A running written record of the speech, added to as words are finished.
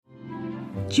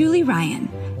Julie Ryan,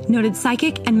 noted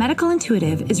psychic and medical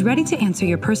intuitive, is ready to answer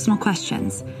your personal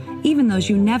questions, even those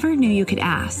you never knew you could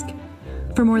ask.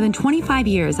 For more than 25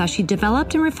 years, as she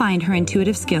developed and refined her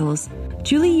intuitive skills,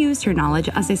 Julie used her knowledge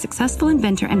as a successful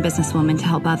inventor and businesswoman to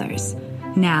help others.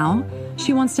 Now,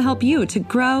 she wants to help you to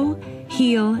grow,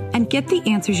 heal, and get the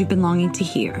answers you've been longing to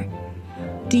hear.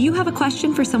 Do you have a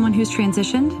question for someone who's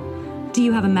transitioned? Do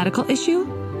you have a medical issue?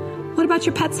 What about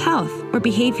your pet's health or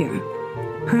behavior?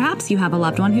 Perhaps you have a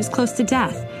loved one who's close to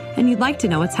death and you'd like to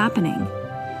know what's happening.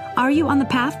 Are you on the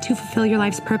path to fulfill your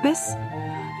life's purpose?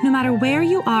 No matter where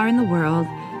you are in the world,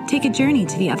 take a journey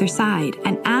to the other side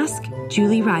and ask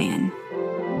Julie Ryan.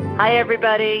 Hi,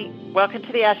 everybody. Welcome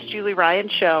to the Ask Julie Ryan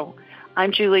Show.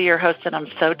 I'm Julie, your host, and I'm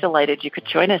so delighted you could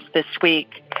join us this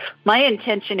week. My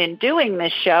intention in doing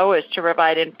this show is to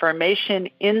provide information,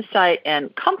 insight,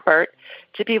 and comfort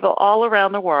to people all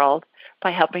around the world by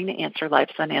helping to answer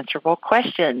life's unanswerable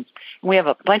questions. We have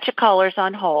a bunch of callers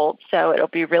on hold, so it'll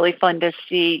be really fun to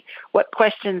see what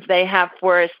questions they have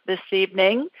for us this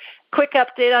evening. Quick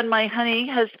update on my honey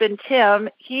husband, Tim.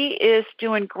 He is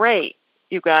doing great,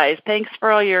 you guys. Thanks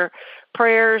for all your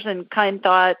prayers and kind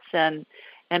thoughts and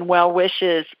well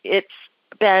wishes. It's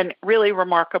been really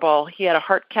remarkable. He had a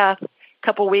heart cath a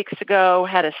couple weeks ago,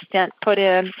 had a stent put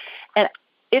in, and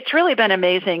it's really been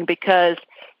amazing because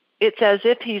it's as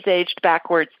if he's aged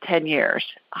backwards 10 years.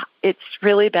 It's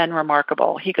really been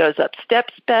remarkable. He goes up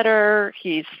steps better.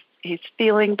 He's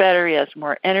feeling better. He has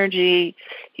more energy.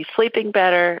 He's sleeping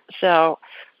better. So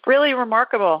really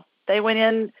remarkable. They went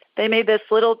in, they made this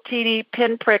little teeny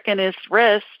pinprick in his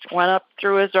wrist, went up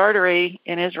through his artery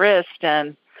in his wrist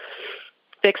and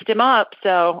fixed him up.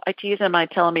 So I tease him. I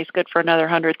tell him he's good for another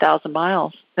 100,000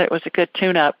 miles. It was a good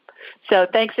tune-up. So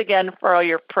thanks again for all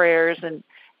your prayers and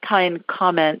kind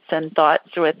comments and thoughts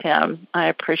with him. I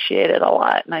appreciate it a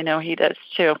lot, and I know he does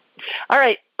too. All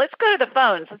right, let's go to the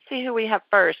phones. Let's see who we have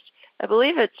first. I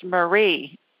believe it's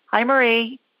Marie. Hi,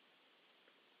 Marie.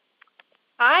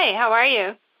 Hi, how are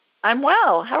you? I'm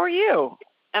well. How are you?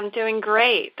 I'm doing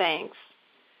great, thanks.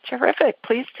 Terrific.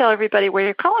 Please tell everybody where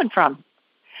you're calling from.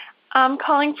 I'm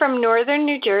calling from northern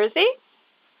New Jersey.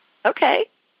 Okay,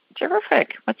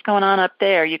 terrific. What's going on up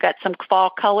there? You got some fall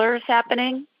colors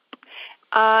happening?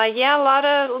 Yeah, a lot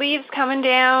of leaves coming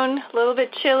down, a little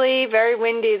bit chilly, very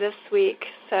windy this week.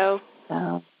 So,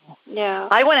 yeah.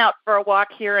 I went out for a walk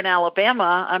here in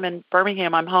Alabama. I'm in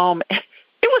Birmingham. I'm home. It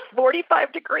was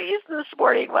 45 degrees this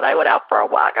morning when I went out for a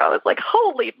walk. I was like,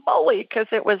 holy moly, because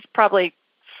it was probably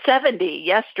 70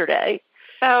 yesterday.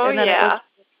 Oh, yeah.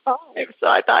 So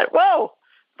I thought, whoa,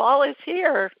 fall is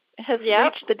here. It has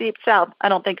reached the deep south. I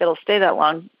don't think it'll stay that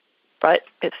long, but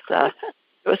it's...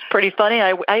 It was pretty funny.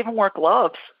 I even wore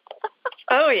gloves.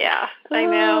 Oh, yeah. I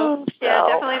know. Yeah,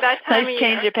 definitely that time of year. Nice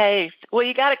change of pace. Well,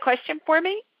 you got a question for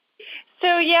me?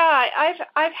 So, yeah,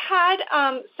 I've had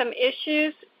some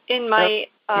issues in my...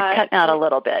 You're cutting out a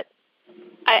little bit.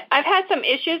 I've had some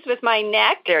issues with my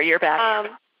neck. There, you're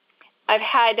back. I've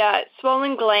had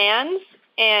swollen glands,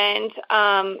 and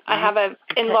I have an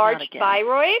enlarged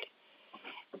thyroid.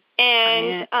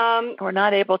 And we're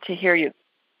not able to hear you.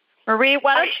 Marie,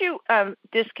 why don't you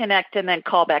disconnect and then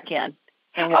call back in?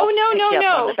 And we'll pick you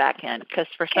up on the back end, because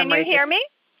for some reason... Can you hear me?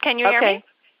 Can you hear me?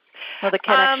 Well, the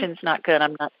connection's not good.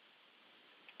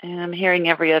 I'm hearing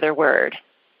every other word.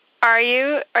 Are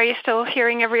you still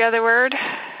hearing every other word?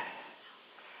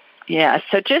 Yeah,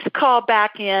 so just call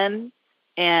back in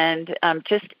and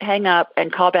just hang up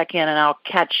and call back in, and I'll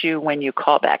catch you when you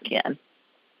call back in.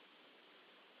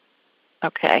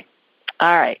 Okay.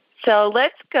 All right. So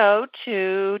let's go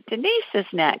to Denise is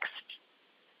next.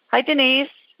 Hi, Denise.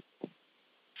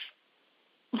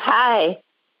 Hi.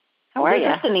 How are you?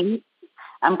 This is Denise.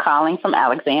 I'm calling from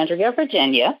Alexandria,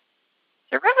 Virginia.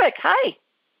 Terrific. Hi.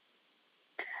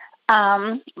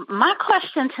 My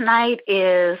question tonight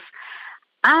is,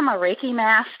 I'm a Reiki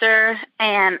master,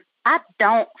 and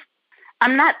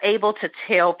I'm not able to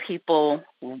tell people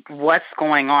what's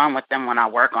going on with them when I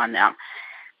work on them.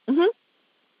 Mm-hmm.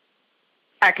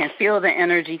 I can feel the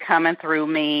energy coming through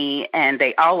me, and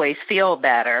they always feel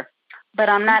better, but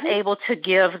I'm not able to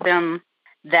give them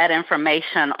that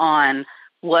information on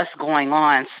what's going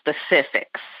on,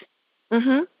 specifics.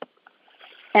 Mm-hmm.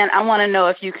 And I want to know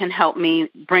if you can help me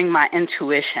bring my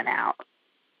intuition out.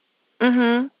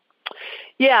 Mm-hmm.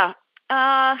 Yeah.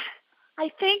 I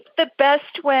think the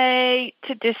best way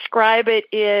to describe it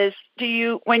is,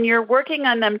 when you're working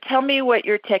on them, tell me what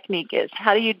your technique is.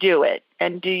 How do you do it?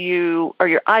 And are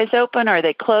your eyes open? Are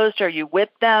they closed? Are you with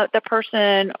the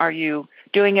person? Are you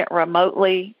doing it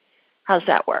remotely? How's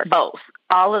that work? Both.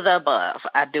 All of the above.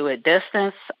 I do it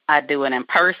distance. I do it in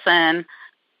person.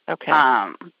 Okay.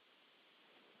 I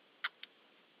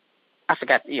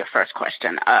forgot your first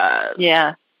question.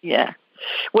 Yeah.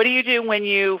 What do you do when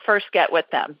you first get with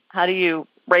them? How do you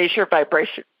raise your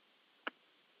vibration?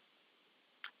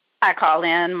 I call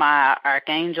in my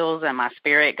archangels and my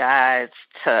spirit guides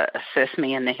to assist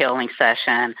me in the healing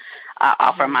session. I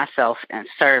offer myself in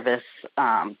service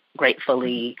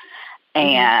gratefully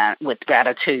and with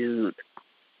gratitude.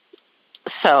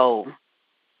 So,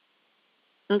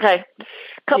 okay,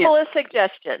 couple of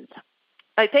suggestions.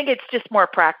 I think it's just more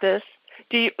practice.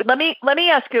 Let me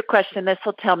ask you a question. This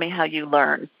will tell me how you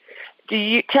learn.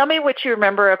 Tell me what you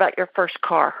remember about your first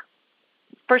car?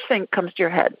 First thing that comes to your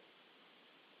head.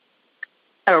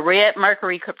 A red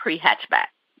Mercury Capri hatchback.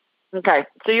 Okay,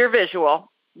 so you're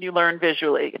visual. You learn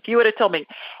visually. If you would have told me,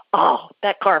 oh,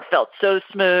 that car felt so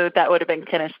smooth, that would have been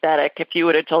kinesthetic. If you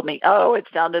would have told me, oh, it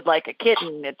sounded like a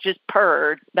kitten, it just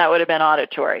purred, that would have been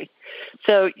auditory.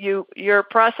 So you're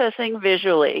processing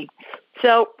visually.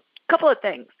 So a couple of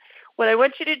things. What I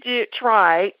want you to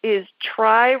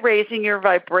try raising your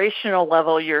vibrational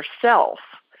level yourself.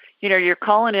 You're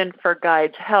calling in for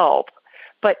guides' help,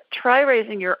 but try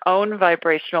raising your own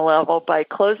vibrational level by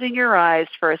closing your eyes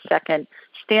for a second,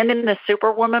 stand in the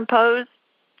Superwoman pose,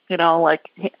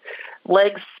 like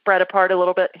legs spread apart a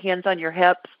little bit, hands on your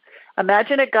hips.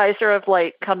 Imagine a geyser of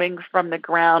light coming from the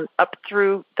ground up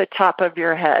through the top of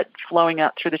your head, flowing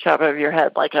out through the top of your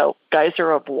head like a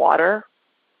geyser of water.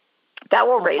 That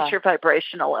will raise your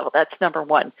vibrational level. That's number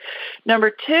one.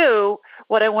 Number two,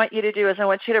 what I want you to do is I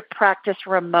want you to practice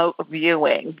remote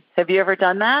viewing. Have you ever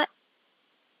done that?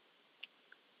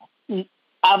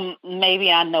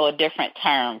 Maybe I know a different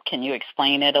term. Can you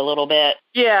explain it a little bit?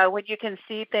 Yeah, when you can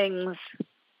see things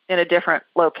in a different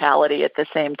locality at the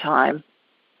same time.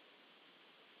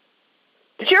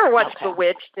 Did you ever watch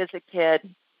Bewitched as a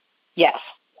kid? Yes.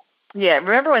 Yeah,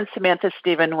 remember when Samantha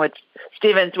Stevens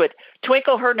would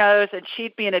twinkle her nose and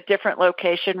she'd be in a different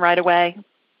location right away?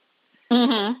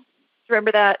 Mm-hmm.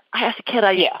 Remember that? As a kid,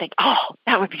 I used to think, oh,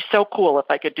 that would be so cool if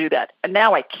I could do that. And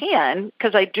now I can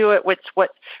because I do it with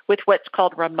what's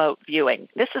called remote viewing.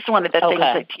 This is one of the things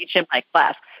I teach in my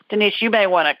class. Denise, you may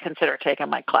want to consider taking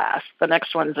my class. The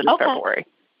next one's in February.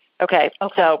 Okay,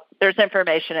 so there's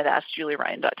information at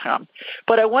AskJulieRyan.com.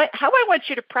 But how I want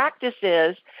you to practice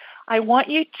is I want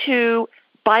you to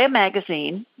buy a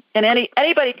magazine, and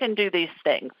anybody can do these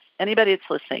things. Anybody that's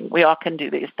listening, we all can do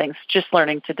these things, just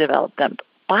learning to develop them.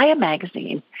 Buy a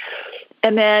magazine,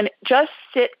 and then just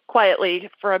sit quietly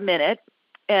for a minute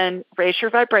and raise your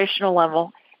vibrational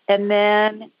level, and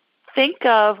then think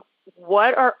of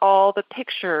what are all the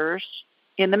pictures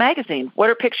in the magazine. What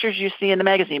are pictures you see in the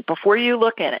magazine before you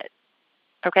look in it,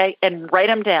 okay? And write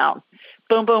them down.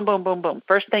 Boom, boom, boom, boom, boom.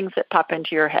 First things that pop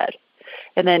into your head.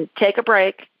 And then take a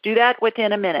break. Do that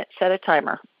within a minute. Set a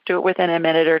timer. Do it within a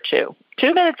minute or two.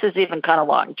 2 minutes is even kind of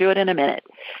long. Do it in a minute.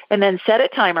 And then set a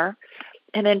timer.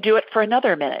 And then do it for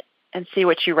another minute and see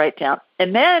what you write down.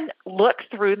 And then look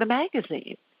through the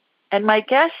magazine. And my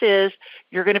guess is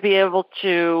you're going to be able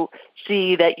to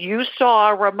see that you saw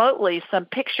remotely some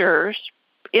pictures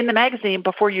in the magazine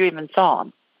before you even saw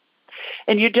them.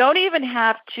 And you don't even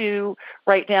have to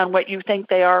write down what you think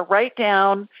they are. Write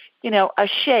down, a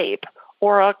shape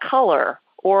or a color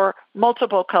or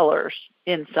multiple colors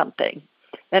in something.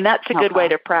 And that's a good way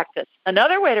to practice.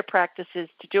 Another way to practice is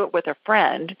to do it with a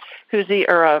friend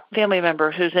or a family member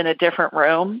who's in a different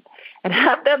room and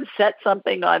have them set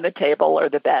something on the table or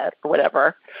the bed or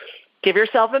whatever. Give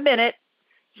yourself a minute,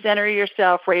 center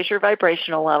yourself, raise your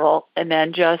vibrational level, and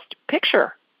then just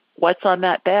picture what's on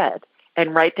that bed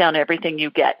and write down everything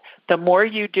you get. The more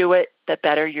you do it, the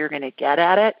better you're going to get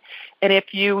at it. And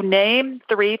if you name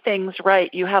 3 things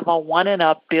right, you have a 1 in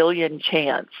a billion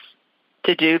chance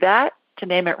to do that. To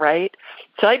name it right.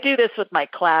 So I do this with my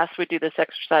class. We do this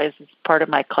exercise as part of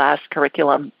my class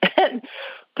curriculum. And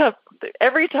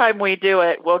every time we do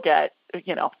it, we'll get,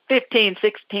 15,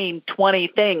 16, 20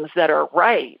 things that are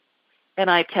right.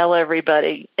 And I tell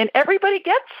everybody, and everybody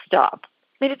gets stuff.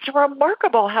 I mean, it's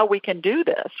remarkable how we can do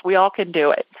this. We all can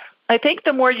do it. I think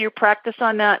the more you practice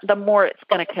on that, the more it's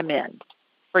going to come in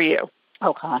for you.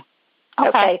 Okay.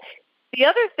 The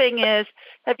other thing is,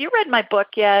 have you read my book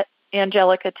yet?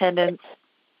 Angelic Attendance?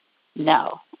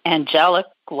 No. Angelic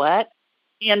what?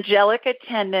 Angelic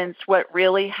Attendance, what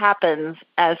really happens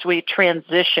as we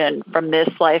transition from this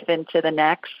life into the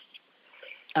next.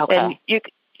 Okay. And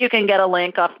you can get a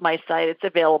link off my site. It's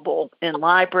available in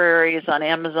libraries, on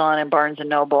Amazon and Barnes &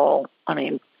 Noble.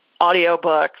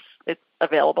 Audiobooks. It's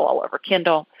available all over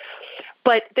Kindle.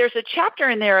 But there's a chapter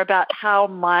in there about how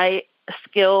my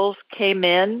skills came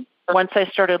in once I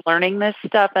started learning this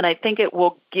stuff, and I think it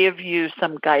will give you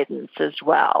some guidance as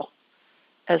well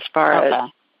as far as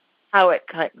how it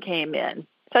came in.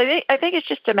 So I think it's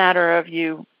just a matter of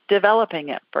you developing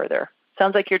it further.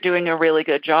 Sounds like you're doing a really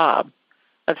good job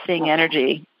of seeing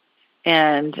energy.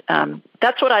 And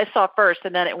that's what I saw first,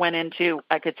 and then it went into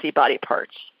I could see body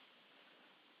parts.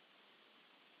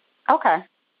 Okay.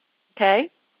 Okay.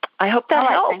 I hope that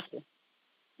helps. Thank you.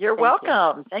 You're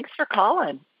welcome. Thanks for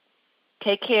calling.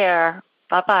 Take care.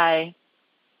 Bye-bye.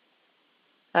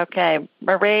 Okay.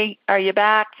 Marie, are you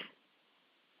back?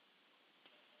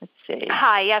 Let's see.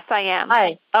 Hi. Yes, I am.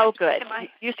 Hi. Oh, good.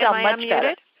 You sound much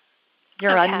better.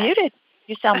 You're unmuted.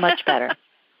 You sound much better.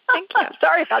 Thank you.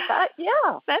 Sorry about that.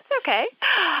 Yeah. That's okay.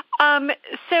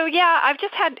 I've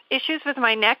just had issues with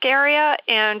my neck area,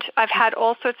 and I've had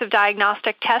all sorts of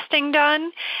diagnostic testing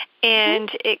done, and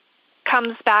it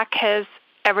comes back as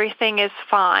everything is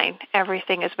fine.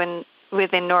 Everything has been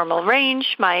within normal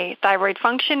range. My thyroid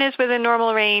function is within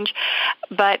normal range,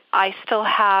 but I still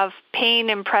have pain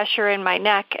and pressure in my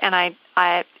neck, and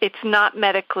it's not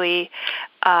medically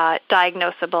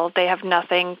diagnosable. They have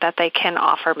nothing that they can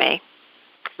offer me.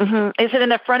 Mm-hmm. Is it in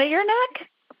the front of your neck?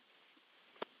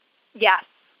 Yes.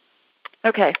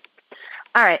 Okay.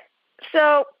 All right.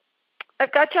 So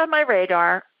I've got you on my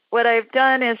radar. What I've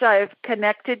done is I've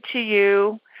connected to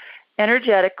you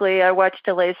energetically. I watched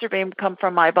a laser beam come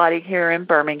from my body here in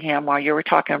Birmingham while you were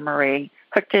talking, Marie,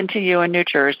 hooked into you in New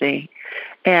Jersey.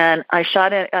 And I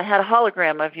had a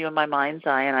hologram of you in my mind's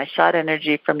eye, and I shot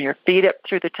energy from your feet up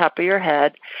through the top of your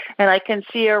head, and I can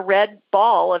see a red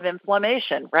ball of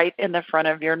inflammation right in the front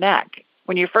of your neck.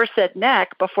 When you first said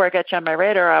neck, before I got you on my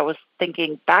radar, I was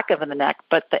thinking back of the neck,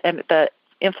 but the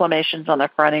inflammation's on the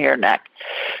front of your neck.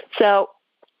 So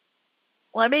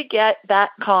let me get that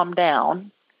calmed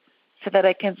down so that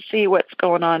I can see what's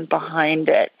going on behind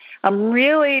it. I'm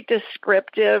really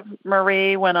descriptive,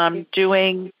 Marie, when I'm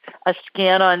doing a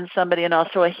scan on somebody and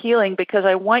also a healing, because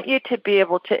I want you to be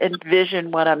able to envision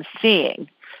what I'm seeing,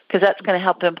 because that's going to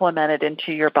help implement it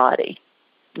into your body.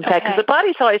 Okay, because the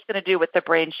body's always going to do what the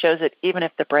brain shows it, even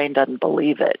if the brain doesn't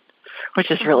believe it,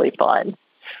 which is really fun.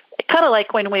 Kind of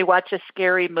like when we watch a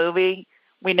scary movie,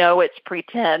 we know it's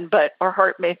pretend, but our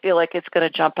heart may feel like it's going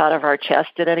to jump out of our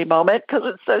chest at any moment because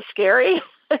it's so scary.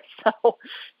 So,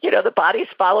 the body's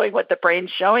following what the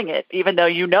brain's showing it, even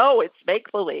though it's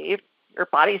make-believe. Your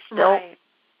body's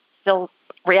still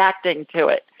reacting to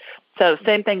it. So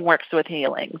same thing works with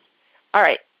healing. All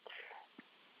right.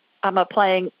 I'm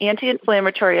applying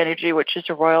anti-inflammatory energy, which is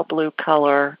a royal blue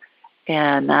color,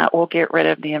 and that will get rid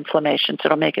of the inflammation, so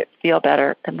it'll make it feel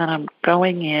better. And then I'm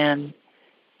going in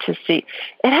to see.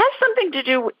 It has something to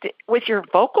do with your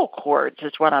vocal cords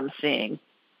is what I'm seeing.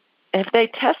 Have they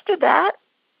tested that,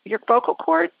 your vocal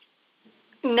cords?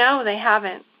 No, they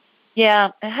haven't. Yeah,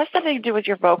 it has something to do with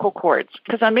your vocal cords,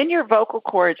 because I'm in your vocal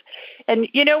cords. And,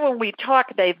 when we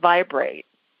talk, they vibrate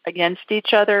against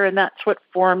each other, and that's what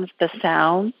forms the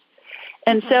sounds.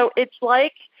 And so it's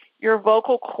like your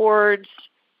vocal cords,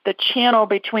 the channel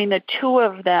between the two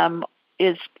of them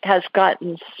has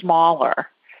gotten smaller.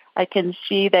 I can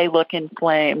see they look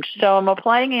inflamed. So I'm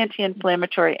applying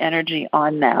anti-inflammatory energy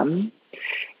on them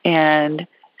and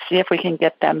see if we can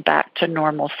get them back to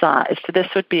normal size. So this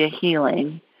would be a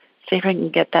healing. See if we can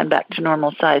get them back to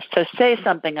normal size. So say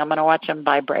something. I'm going to watch them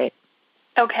vibrate.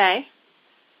 Okay.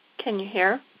 Can you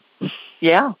hear?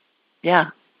 Yeah.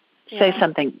 Say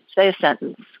something. Say a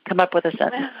sentence. Come up with a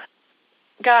sentence.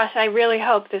 Gosh, I really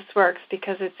hope this works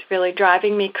because it's really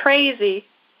driving me crazy.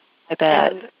 I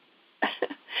bet. And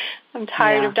I'm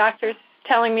tired of doctors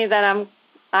telling me that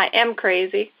I am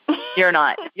crazy. You're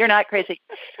not. You're not crazy.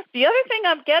 The other thing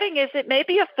I'm getting is it may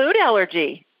be a food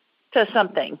allergy to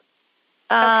something.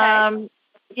 Okay.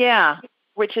 Yeah,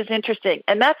 which is interesting.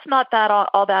 And that's not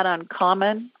all that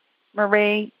uncommon,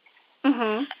 Marie.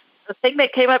 Mm-hmm. The thing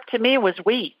that came up to me was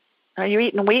wheat. Are you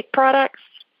eating wheat products?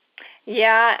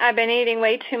 Yeah, I've been eating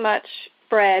way too much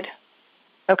bread.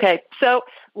 Okay, so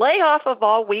lay off of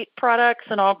all wheat products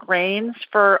and all grains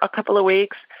for a couple of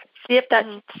weeks. See if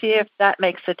that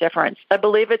makes a difference. I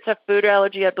believe it's a food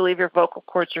allergy. I believe your vocal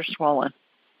cords are swollen.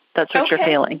 That's what you're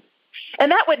feeling.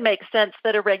 And that would make sense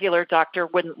that a regular doctor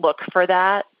wouldn't look for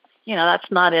that.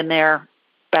 That's not in their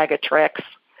bag of tricks.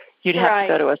 You'd have to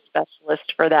go to a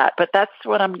specialist for that. But that's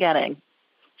what I'm getting.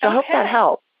 So I hope that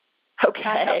helps. Okay.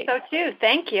 I hope so too.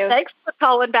 Thank you. Thanks for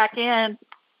calling back in.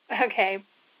 Okay.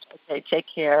 Okay, take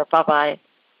care. Bye-bye.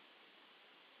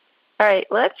 All right,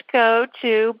 let's go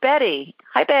to Betty.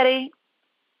 Hi, Betty.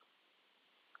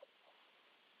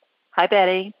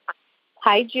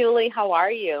 Hi, Julie. How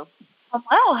are you? I'm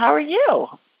well. How are you?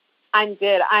 I'm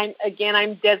good. I'm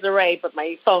Desiree, but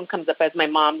my phone comes up as my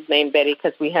mom's name, Betty,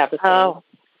 because we have the same. Oh,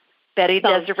 Betty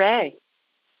Desiree.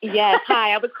 Yes.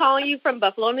 Hi. I was calling you from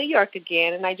Buffalo, New York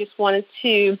again, and I just wanted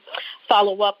to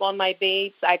follow up on my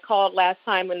babes. I called last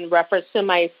time in reference to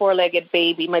my four-legged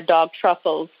baby, my dog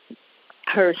Truffles,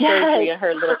 her surgery and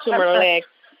her little tumor leg.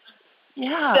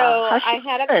 Yeah.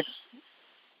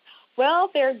 So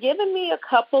they're giving me a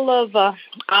couple of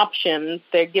options.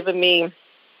 They're giving me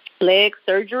leg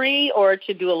surgery or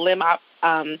to do a limb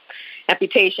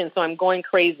amputation, so I'm going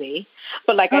crazy.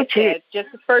 But like I said, just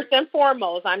first and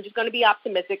foremost, I'm just going to be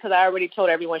optimistic because I already told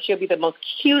everyone she'll be the most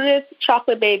cutest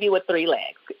chocolate baby with 3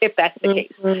 legs, if that's the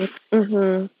case.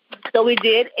 Mm-hmm. So we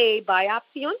did a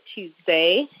biopsy on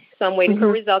Tuesday, so I'm waiting for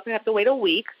results. I have to wait a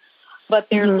week. But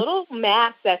there's little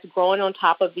mass that's growing on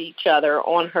top of each other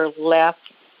on her left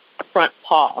front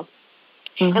paw.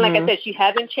 And like I said, she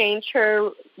hasn't changed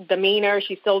her demeanor.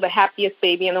 She's still the happiest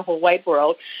baby in the whole wide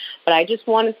world. But I just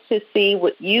wanted to see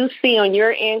what you see on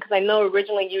your end, because I know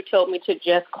originally you told me to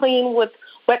just clean with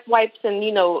wet wipes and,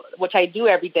 which I do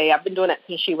every day. I've been doing that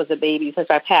since she was a baby, since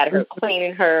I've had her,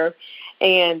 cleaning her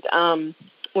and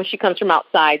when she comes from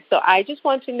outside. So I just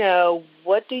want to know,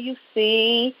 what do you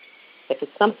see? If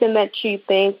it's something that you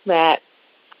think that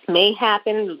may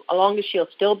happen, as long as she'll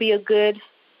still be a good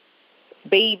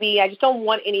baby. I just don't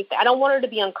want anything. I don't want her to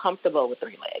be uncomfortable with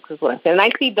 3 legs, is what I'm saying. And I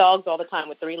see dogs all the time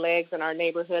with 3 legs in our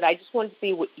neighborhood. I just want to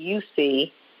see what you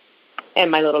see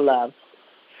and my little love.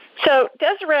 So,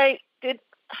 Desiree,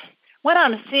 what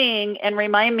I'm seeing, and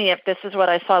remind me if this is what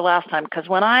I saw last time, because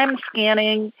when I'm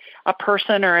scanning a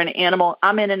person or an animal,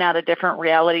 I'm in and out of different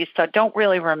realities, so I don't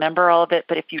really remember all of it,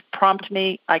 but if you prompt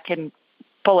me, I can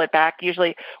pull it back.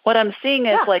 Usually what I'm seeing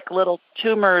is like little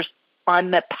tumors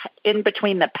in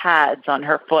between the pads on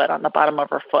her foot, on the bottom of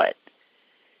her foot.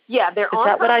 Yeah, they're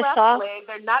on her left leg.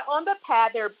 They're not on the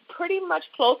pad. They're pretty much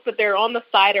close, but they're on the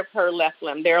side of her left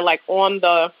limb. They're like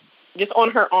just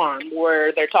on her arm,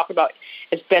 where they're talking about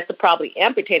it's best to probably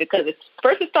amputate it, because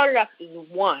first it started off as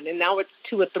 1, and now it's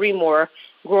 2 or 3 more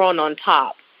growing on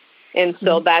top. And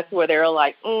so that's where they're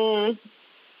like,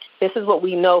 this is what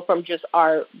we know from just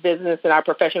our business and our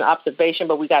professional observation,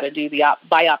 but we got to do the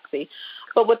biopsy.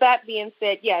 But with that being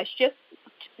said, it's just,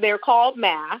 they're called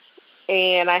mass,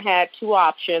 and I had 2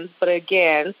 options. But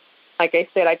again, like I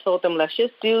said, I told them, let's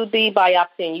just do the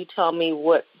biopsy and you tell me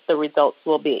what the results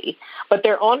will be. But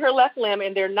they're on her left limb,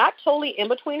 and they're not totally in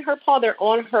between her paw. They're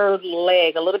on her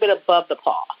leg, a little bit above the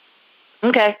paw.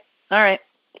 Okay. All right.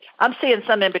 I'm seeing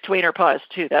some in between her paws,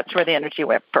 too. That's where the energy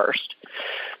went first.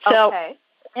 So,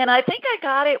 and I think I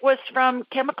got it was from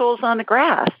chemicals on the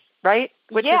grass, right?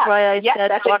 Which is why I said...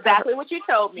 that's exactly what you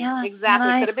told me. Yeah,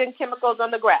 exactly. Could have been chemicals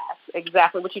on the grass.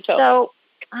 Exactly what you told me. So,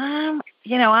 I'm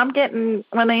getting...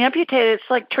 When they amputate it, it's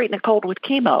like treating a cold with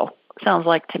chemo, sounds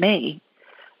like to me.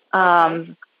 Is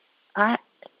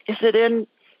it in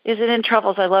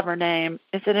Truffles? I love her name.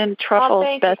 Is it in Truffles?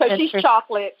 Because she's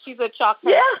chocolate. She's a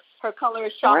chocolate. Yeah. Her color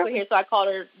is chocolate here, so I called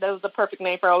her. That was the perfect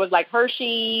name for her. I was like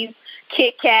Hershey's,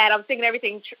 Kit Kat. I was thinking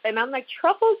everything, and I'm like,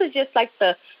 Truffles is just like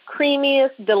the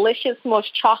creamiest, delicious,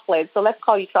 most chocolate. So let's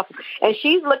call you Truffles. And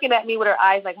she's looking at me with her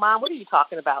eyes like, Mom, what are you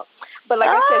talking about? But like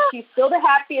I said, she's still the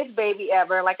happiest baby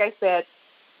ever. And like I said,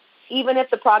 even if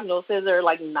the prognosis are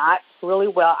like not really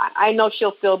well, I know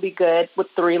she'll still be good with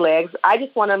 3 legs. I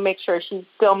just want to make sure she's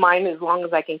still mine as long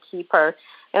as I can keep her.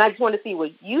 And I just want to see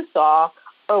what you saw,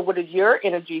 or what did your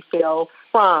energy feel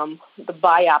from the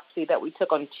biopsy that we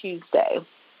took on Tuesday?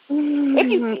 If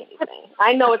you see anything.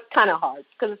 I know it's kind of hard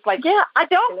because it's like... Yeah, I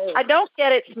don't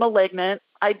get it's malignant.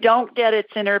 I don't get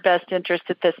it's in her best interest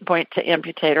at this point to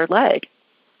amputate her leg.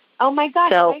 Oh, my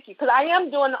gosh, thank you. Because I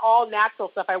am doing all natural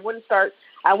stuff. I went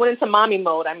into mommy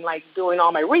mode. I'm like doing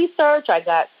all my research. I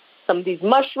got some of these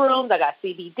mushrooms. I got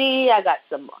CBD. I got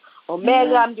some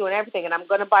omega. I'm doing everything. And I'm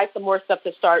going to buy some more stuff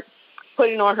to start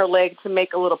putting on her leg to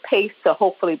make a little paste to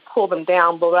hopefully pull them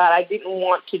down. But what I didn't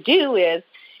want to do is,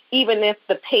 even if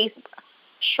the paste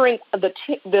shrink the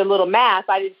little mass,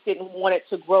 I just didn't want it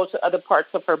to grow to other parts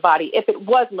of her body if it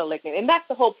was malignant. And that's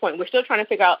the whole point. We're still trying to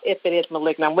figure out if it is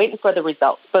malignant. I'm waiting for the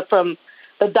results. But from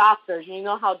the doctors, you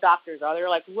know how doctors are. They're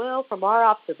like, well, from our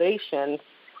observations,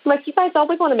 I'm like, you guys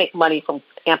always want to make money from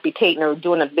amputating or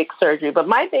doing a big surgery. But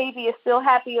my baby is still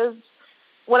happy as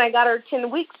when I got her 10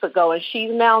 weeks ago, and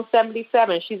she's now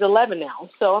 77. She's 11 now.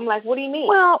 So I'm like, what do you mean?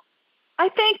 Well, I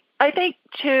think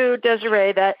too,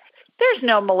 Desiree, that there's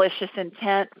no malicious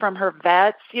intent from her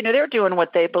vets. They're doing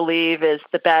what they believe is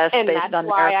the best and based on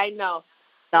why their I know.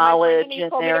 knowledge. My friend Denise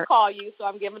told me to call you, so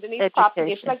I'm giving Denise props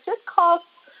again. She's like,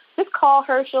 just call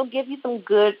her. She'll give you some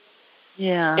good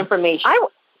information.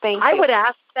 I would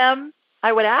ask them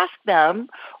I would ask them,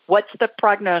 what's the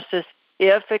prognosis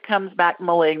if it comes back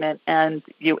malignant and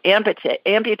you amputate,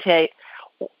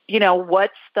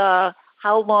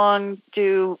 how long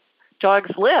do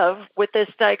dogs live with this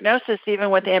diagnosis, even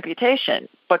with amputation?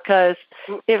 Because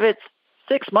if it's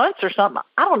 6 months or something,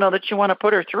 I don't know that you want to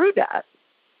put her through that.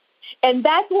 And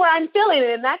that's where I'm feeling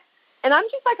it. And I'm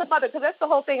just like a mother, because that's the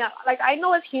whole thing. I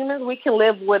know as humans we can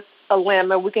live with a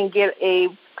limb, and we can get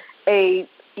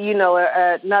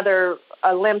another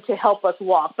limb to help us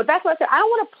walk. But that's what I said. I don't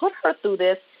want to put her through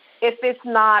this if it's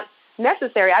not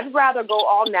necessary. I'd rather go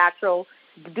all natural,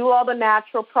 do all the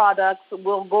natural products.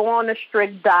 We'll go on a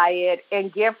strict diet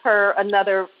and give her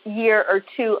another year or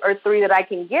 2 or 3 that I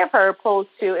can give her, opposed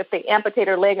to if they amputate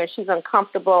her leg and she's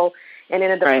uncomfortable and in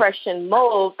a depression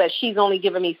mode, that she's only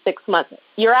giving me 6 months.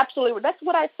 You're absolutely right. That's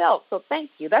what I felt. So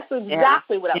thank you. That's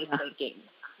exactly what I was thinking.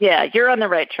 Yeah, you're on the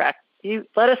right track. You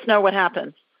let us know what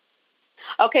happens.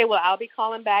 Okay, well, I'll be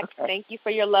calling back. Okay. Thank you for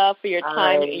your love, for your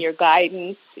time, and your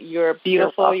guidance. You're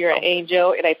beautiful. You're an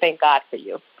angel, and I thank God for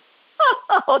you.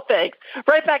 Oh, thanks.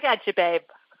 Right back at you, babe.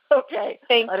 Okay.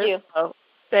 Thank you.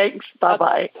 Thanks.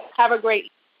 Bye-bye. Okay. Have a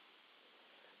great.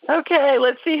 Okay,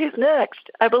 let's see who's next.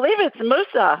 I believe it's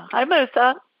Musa. Hi,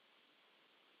 Musa.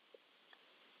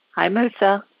 Hi,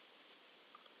 Musa.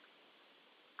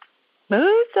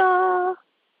 Musa.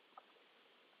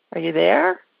 Are you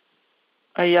there?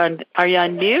 Are you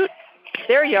on mute?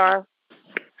 There you are.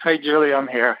 Hi, Julie. I'm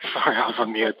here. Sorry, I was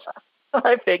on mute.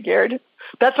 I figured.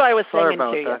 That's why I was singing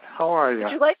to you. That. How are you?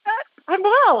 Did you like that? I'm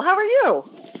well. How are you?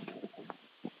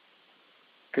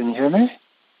 Can you hear me?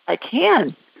 I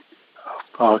can.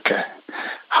 Okay.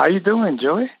 How you doing,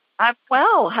 Julie? I'm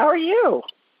well. How are you?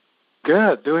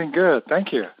 Good. Doing good.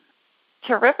 Thank you.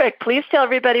 Terrific. Please tell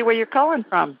everybody where you're calling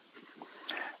from.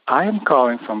 I am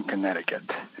calling from Connecticut.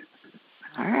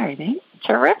 All righty.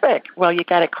 Terrific. Well, you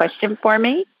got a question for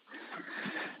me?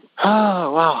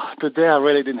 Oh, wow. Today I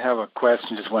really didn't have a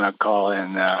question. Just want to call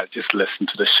and just listen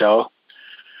to the show.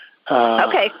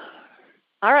 Okay.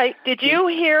 All right. Did you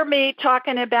hear me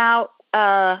talking about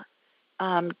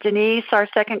Denise, our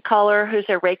second caller, who's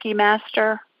a Reiki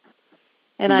master?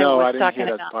 And no, I didn't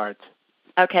hear that part.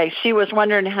 Okay. She was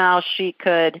wondering how she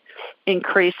could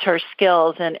increase her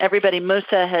skills. And everybody,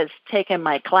 Musa has taken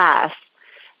my class,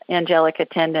 Angelic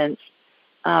Attendance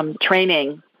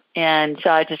training. And so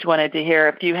I just wanted to hear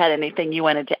if you had anything you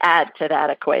wanted to add to that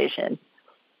equation.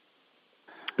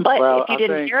 But if you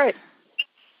didn't hear it.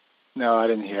 No, I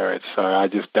didn't hear it. So I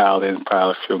just dialed in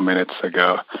probably a few minutes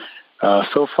ago.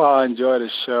 So far, I enjoy the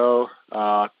show.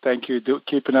 Thank you.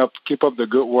 Keep up the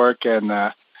good work,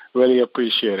 and really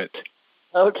appreciate it.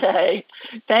 Okay.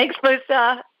 Thanks,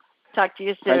 Musa. Talk to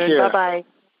you soon. Thank you. Bye-bye.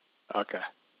 Okay.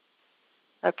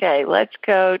 Okay, let's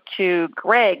go to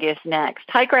Greg is next.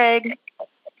 Hi, Greg.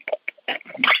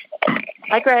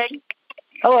 Hi, Greg.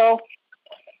 Hello.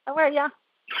 How are you?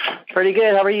 Pretty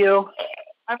good. How are you?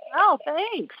 I'm well,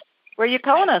 thanks. Where are you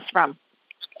calling us from?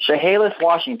 Chehalis,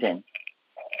 Washington.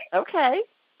 Okay.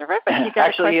 Terrific. You got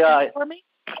actually, a question for me?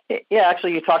 Yeah,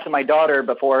 actually, you talked to my daughter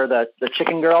before, the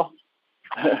chicken girl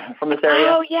from this area.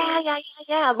 Oh,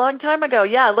 yeah. A long time ago.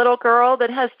 Yeah, a little girl that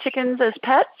has chickens as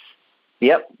pets.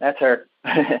 Yep, that's her.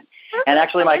 And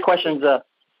actually, my question's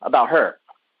about her.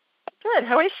 Good.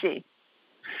 How is she?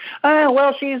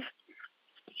 Well, she's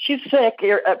sick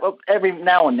every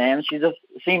now and then. She just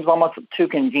seems almost too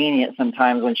convenient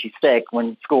sometimes when she's sick,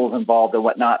 when school's involved or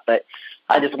whatnot. But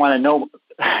I just want to know.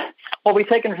 Well, we've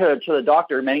taken her to the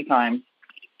doctor many times.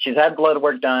 She's had blood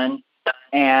work done,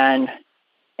 and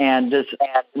just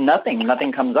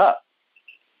nothing comes up.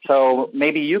 So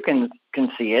maybe you can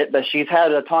see it. But she's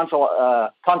had a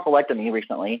tonsillectomy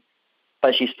recently,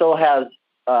 but she still has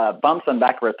bumps on the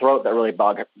back of her throat that really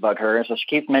bug her. And so she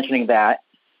keeps mentioning that.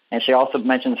 And she also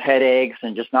mentions headaches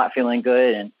and just not feeling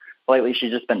good. And lately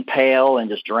she's just been pale and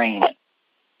just drained.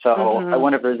 So I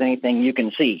wonder if there's anything you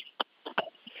can see.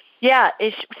 Yeah.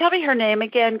 Tell me her name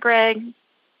again, Greg.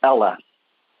 Ella,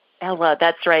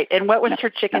 that's right. And what was her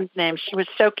chicken's name? She was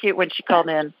so cute when she called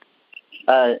in.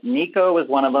 Nico was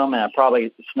one of them, and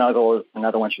probably Snuggle is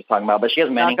another one she was talking about. But she has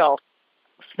many.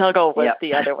 Snuggle was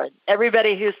the other one.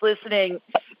 Everybody who's listening,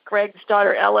 Greg's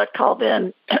daughter Ella called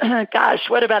in, gosh,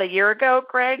 what, about a year ago,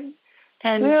 Greg?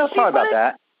 And yeah, probably about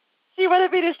that. She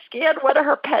wanted me to scan one of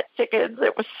her pet chickens.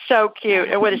 It was so cute.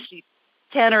 And what is she,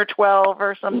 10 or 12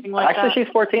 or something like that? Actually,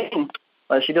 she's 14.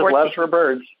 But she just loves her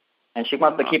birds. And she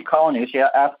wants to keep calling you. She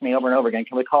asked me over and over again,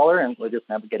 can we call her? And we'll just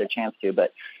never get a chance to.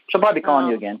 But she'll probably be calling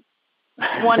you again.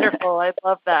 Wonderful. I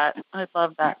love that.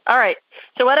 All right.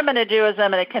 So what I'm going to do is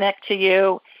I'm going to connect to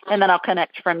you, and then I'll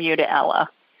connect from you to Ella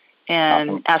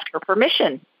and ask her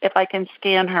permission if I can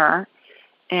scan her.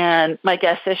 And my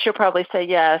guess is she'll probably say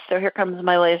yes. So here comes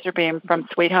my laser beam from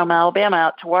Sweet Home, Alabama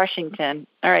out to Washington.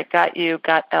 All right, got you,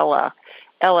 got Ella.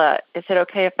 Ella, is it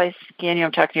okay if I scan you?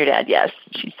 I'm talking to your dad. Yes.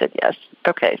 She said yes.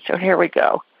 Okay, so here we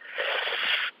go.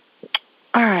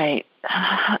 All right.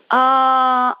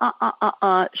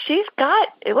 She's got,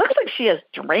 it looks like she has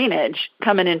drainage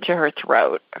coming into her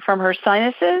throat from her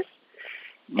sinuses.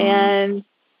 Mm-hmm. And,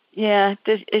 yeah,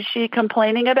 is she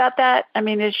complaining about that? I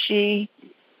mean, is she...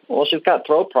 Well, she's got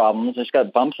throat problems. She's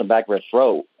got bumps in the back of her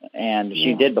throat. And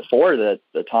she did before the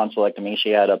tonsillectomy. She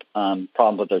had a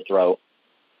problem with her throat.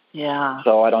 Yeah.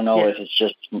 So I don't know if it's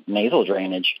just nasal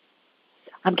drainage.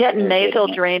 I'm getting nasal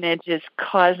drainage is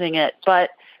causing it.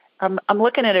 But I'm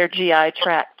looking at her GI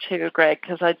tract, too, Greg,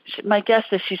 because my guess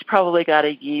is she's probably got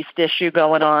a yeast issue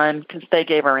going on because they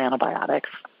gave her antibiotics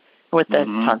with the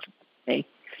tonsillectomy.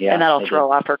 Yeah, and that'll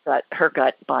throw off her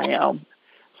gut biome.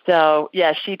 So,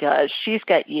 yeah, she does. She's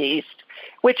got yeast,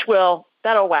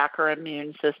 that'll whack her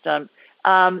immune system.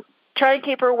 Try and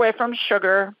keep her away from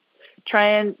sugar.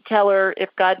 Try and tell her if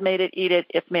God made it, eat it.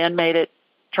 If man made it,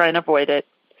 try and avoid it.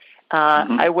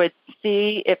 I would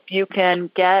see if you can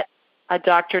get a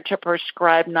doctor to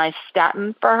prescribe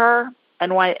nystatin for her,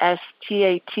 Nystatin.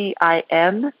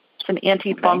 It's an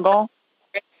antifungal.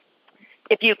 Okay.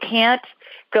 If you can't,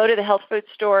 go to the health food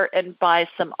store and buy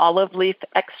some olive leaf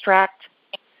extract.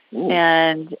 Ooh.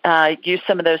 And use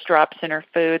some of those drops in her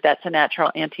food. That's a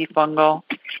natural antifungal,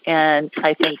 and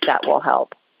I think that will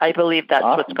help. I believe that's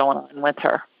what's going on with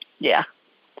her. Yeah.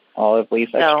 Olive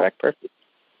leaf extract, perfect.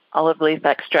 Olive leaf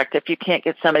extract. If you can't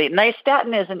get somebody,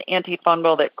 nystatin is an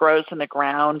antifungal that grows in the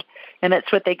ground, and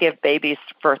it's what they give babies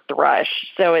for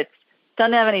thrush. So it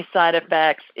doesn't have any side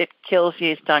effects. It kills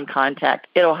yeast on contact.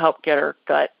 It'll help get her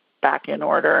gut back in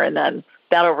order, and then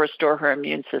that'll restore her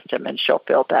immune system, and she'll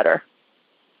feel better.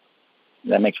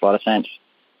 That makes a lot of sense.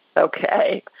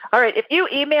 Okay. All right. If you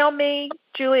email me,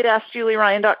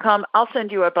 Julie@AskJulieRyan.com, I'll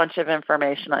send you a bunch of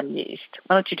information on yeast.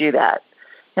 Why don't you do that?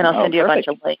 And I'll send you a bunch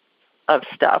of links of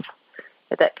stuff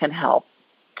that can help.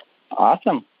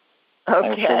 Awesome.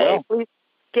 Okay. Sure please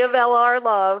give Ella our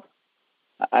love.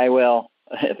 I will.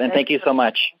 And thank you so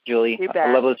much, Julie.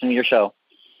 I love listening to your show.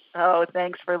 Oh,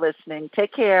 thanks for listening.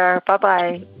 Take care.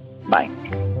 Bye-bye. Bye.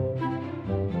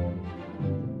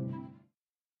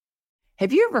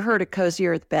 Have you ever heard of Cozy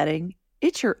Earth bedding?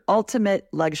 It's your ultimate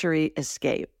luxury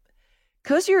escape.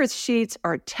 Cozy Earth sheets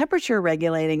are temperature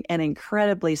regulating and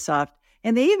incredibly soft,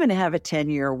 and they even have a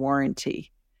 10-year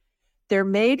warranty. They're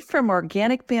made from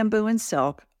organic bamboo and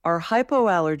silk, are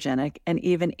hypoallergenic, and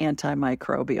even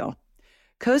antimicrobial.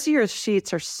 Cozy Earth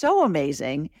sheets are so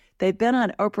amazing, they've been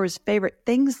on Oprah's favorite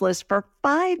things list for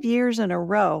 5 years in a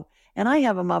row, and I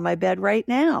have them on my bed right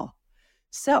now.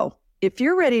 So, if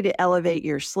you're ready to elevate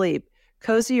your sleep,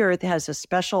 Cozy Earth has a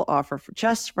special offer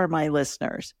just for my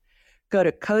listeners. Go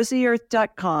to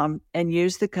CozyEarth.com and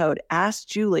use the code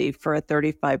AskJulie for a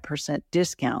 35%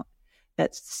 discount.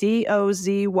 That's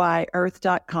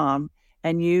CozyEarth.com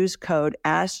and use code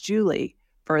AskJulie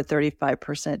for a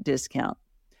 35% discount.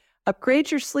 Upgrade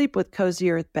your sleep with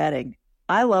Cozy Earth bedding.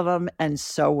 I love them, and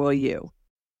so will you.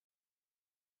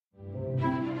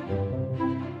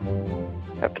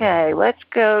 Okay, let's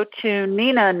go to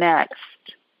Nina next.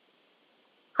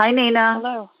 Hi, Nina.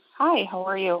 Hello. Hi, how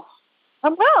are you?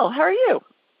 I'm well. How are you?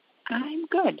 I'm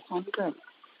good. Where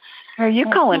are you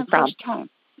calling from? First time.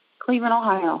 Cleveland,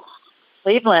 Ohio.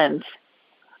 Cleveland.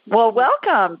 Well,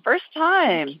 welcome. First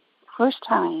time. First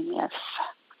time, yes.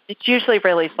 It's usually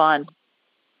really fun.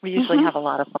 We usually have a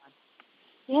lot of fun.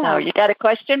 Yeah. So you got a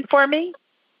question for me?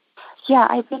 Yeah,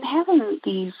 I've been having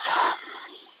these,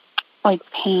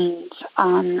 pains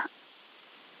on,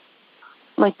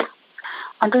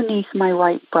 underneath my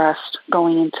right breast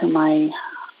going into my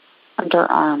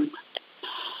underarm.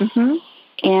 Mm-hmm.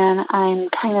 And I'm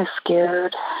kind of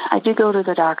scared. I did go to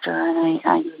the doctor, and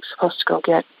I'm supposed to go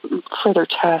get further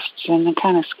tests, and I'm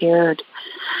kind of scared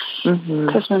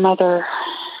because my mother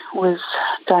was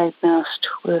diagnosed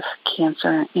with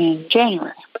cancer in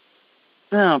January.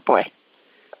 Oh, boy.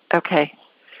 Okay.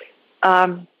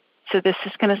 So this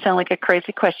is going to sound like a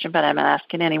crazy question, but I'm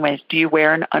asking anyways. Do you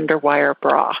wear an underwire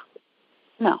bra?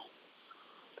 No.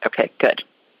 Okay, good.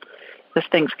 This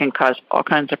things can cause all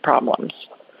kinds of problems.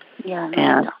 Yeah.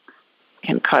 And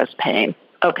can cause pain.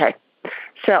 Okay.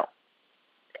 So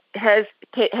have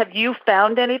you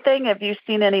found anything? Have you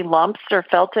seen any lumps or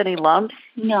felt any lumps?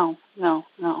 No.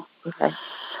 Okay.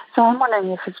 So I'm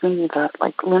wondering if it's maybe the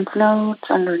lymph nodes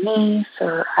underneath,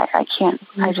 or I can't.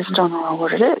 I just don't know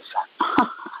what it is.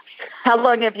 How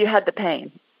long have you had the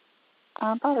pain?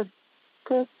 About a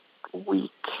good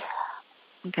week.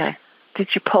 Okay. Did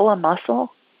you pull a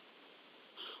muscle?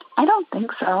 I don't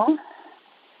think so.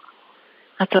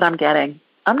 That's what I'm getting.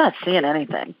 I'm not seeing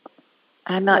anything.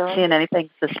 I'm not seeing anything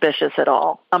suspicious at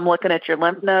all. I'm looking at your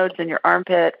lymph nodes and your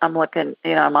armpit. I'm looking,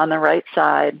 I'm on the right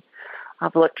side.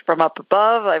 I've looked from up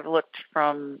above. I've looked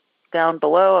from down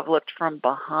below. I've looked from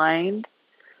behind.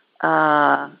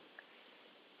 I'm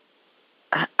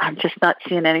just not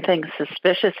seeing anything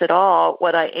suspicious at all.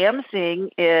 What I am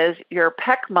seeing is your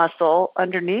pec muscle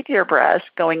underneath your breast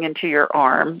going into your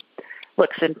arm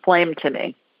looks inflamed to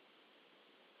me.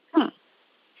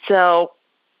 So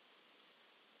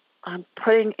I'm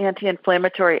putting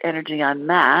anti-inflammatory energy on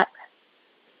that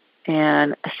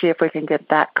and see if we can get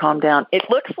that calmed down. It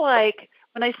looks like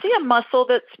when I see a muscle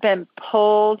that's been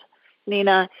pulled,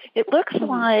 Nina, it looks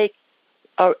like,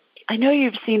 I know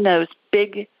you've seen those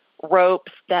big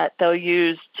ropes that they'll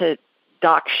use to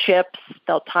dock ships.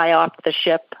 They'll tie off the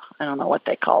ship. I don't know what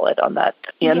they call it on that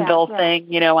anvil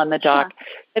thing, on the dock.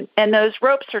 Yeah. And those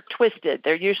ropes are twisted.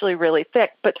 They're usually really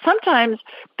thick. But sometimes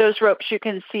those ropes you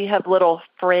can see have little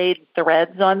frayed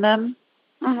threads on them.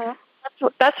 Mm-hmm.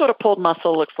 That's what a pulled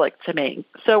muscle looks like to me.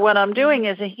 So what I'm doing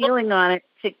is a healing on it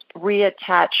to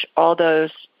reattach all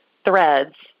those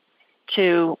threads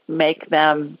to make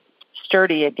them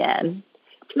sturdy again.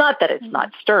 It's not that it's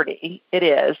not sturdy. It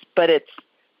is, but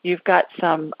you've got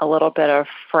a little bit of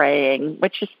fraying,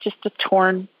 which is just a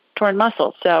torn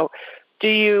muscle. So do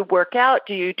you work out?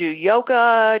 Do you do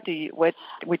yoga? Did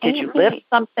you lift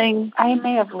something? I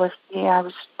may have lifted. Yeah,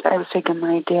 I was taking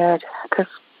my dad because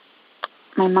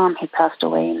my mom had passed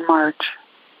away in March.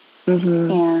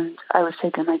 Mm-hmm. And I was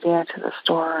taking my dad to the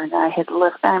store, and I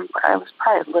was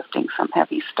probably lifting some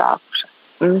heavy stuff.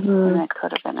 Mm-hmm. And that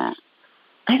could have been it.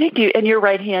 I think and you're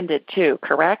right-handed too,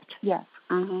 correct? Yes.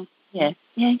 Mm-hmm. Yeah.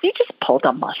 Yeah, you just pulled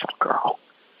a muscle, girl.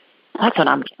 That's what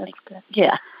I'm getting.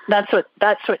 Yeah, that's what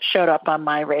showed up on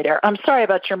my radar. I'm sorry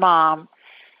about your mom.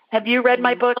 Have you read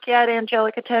my book yet,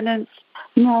 Angelic Attendance?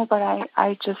 No, but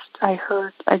I just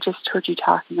heard you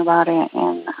talking about it,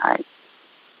 and I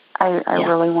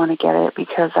really want to get it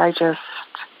because me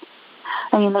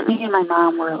and my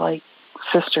mom were like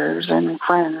sisters and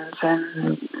friends,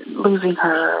 and losing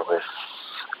her was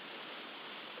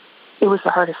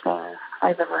the hardest thing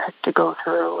I've ever had to go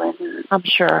through. And I'm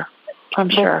sure. I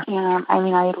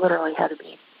literally had to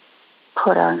be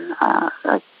put on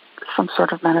some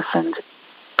sort of medicine to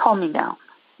calm me down,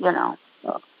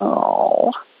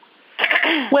 Oh.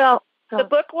 Well, the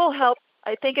book will help.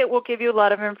 I think it will give you a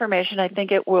lot of information. I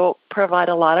think it will provide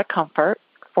a lot of comfort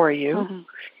for you. Mm-hmm.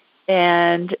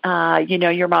 And,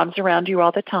 your mom's around you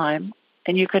all the time,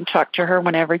 and you can talk to her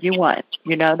whenever you want.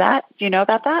 You know that? Do you know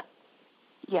about that?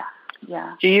 Yeah,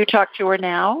 yeah. Do you talk to her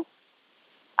now?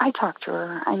 I talk to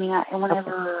her.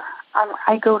 Whenever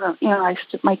I go to,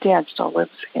 my dad still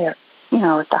lives at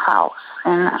the house,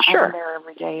 and I go there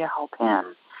every day to help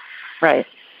him. Right.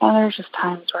 And there's just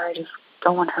times where I just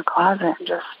go in her closet and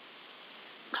just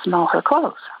smell her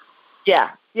clothes.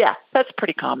 Yeah, that's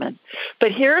pretty common.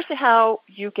 But here's how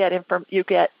you get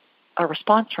a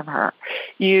response from her.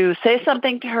 You say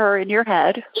something to her in your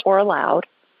head or aloud,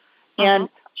 and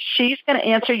she's going to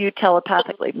answer you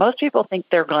telepathically. Most people think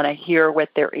they're going to hear with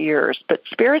their ears, but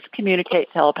spirits communicate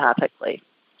telepathically.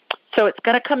 So it's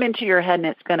going to come into your head, and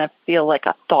it's going to feel like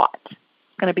a thought.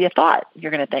 It's going to be a thought.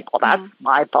 You're going to think, well, that's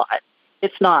my thought.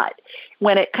 It's not.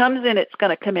 When it comes in, it's going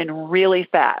to come in really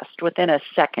fast, within a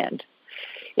second.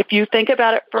 If you think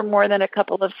about it for more than a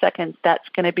couple of seconds, that's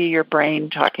going to be your brain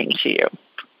talking to you.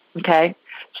 Okay?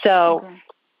 So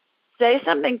say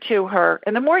something to her,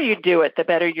 and the more you do it, the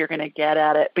better you're going to get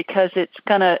at it, because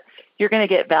you're going to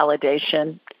get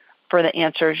validation for the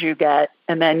answers you get,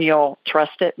 and then you'll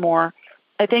trust it more.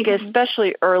 I think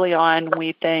especially early on,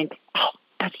 we think, oh,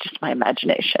 that's just my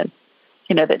imagination,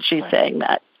 that she's saying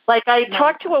that. Like I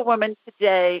talked to a woman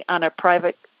today on a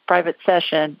private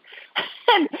session,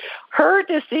 and her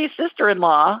deceased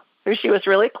sister-in-law, who she was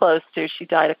really close to, she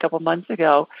died a couple months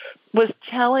ago, was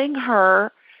telling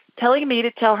me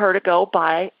to tell her to go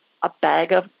buy a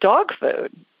bag of dog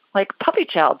food, like puppy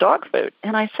chow dog food.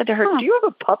 And I said to her, do you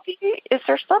have a puppy? Is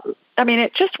there something?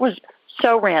 It just was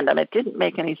so random. It didn't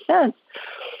make any sense.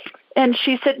 And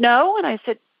she said, no. And I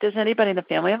said, does anybody in the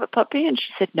family have a puppy? And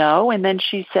she said, no. And then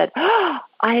she said,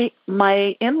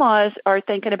 my in-laws are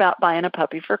thinking about buying a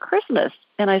puppy for Christmas.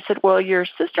 And I said, well, your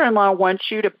sister-in-law wants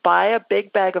you to buy a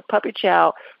big bag of puppy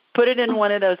chow, put it in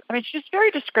one of those. She's very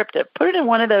descriptive. Put it in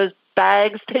one of those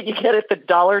bags that you get at the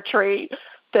Dollar Tree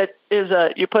that is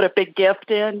you put a big gift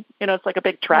in. It's like a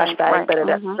big trash bag, but it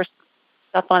has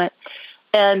stuff on it.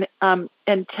 And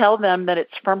tell them that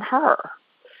it's from her.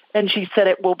 And she said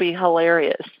it will be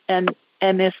hilarious. And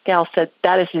this gal said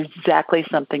that is exactly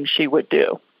something she would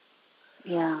do.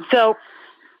 Yeah. So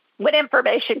when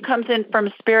information comes in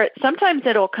from spirit, sometimes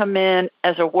it'll come in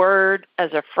as a word,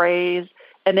 as a phrase,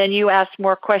 and then you ask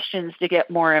more questions to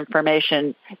get more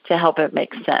information to help it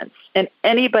make sense. And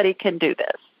anybody can do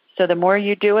this. So the more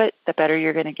you do it, the better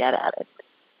you're going to get at it.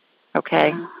 Okay?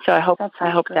 Yeah, so I hope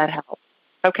that helps.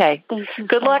 Okay. Thank you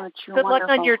Good so luck. much. You're Good luck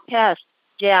on your test.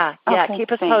 Yeah. Okay,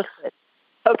 Keep us thanks. posted.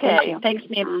 Okay. Thanks,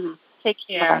 Nina. Mm-hmm. Take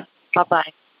care.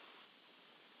 Bye-bye.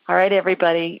 All right,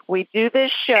 everybody. We do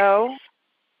this show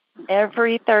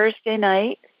every Thursday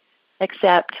night,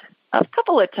 except a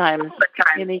couple of times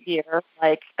in a year.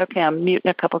 Like, okay, I'm muting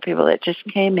a couple of people that just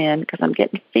came in because I'm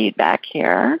getting feedback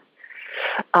here.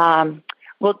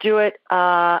 We'll do it.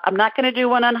 I'm not going to do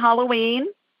one on Halloween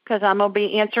because I'm going to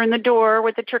be answering the door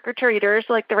with the trick-or-treaters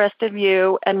like the rest of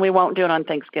you, and we won't do it on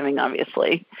Thanksgiving,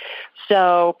 obviously.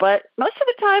 So, but most of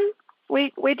the time,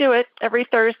 we do it every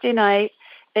Thursday night.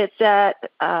 It's at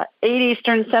 8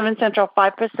 Eastern, 7 Central,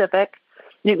 5 Pacific.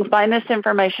 You can find this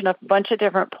information a bunch of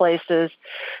different places.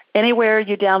 Anywhere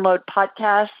you download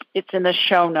podcasts, it's in the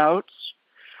show notes.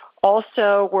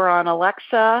 Also, we're on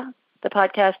Alexa, the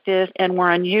podcast is, and we're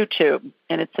on YouTube,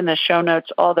 and it's in the show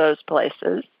notes, all those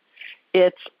places.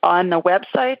 It's on the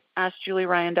website,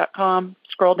 AskJulieRyan.com.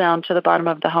 Scroll down to the bottom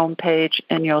of the homepage,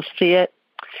 and you'll see it.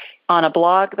 On a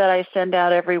blog that I send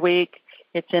out every week,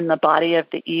 it's in the body of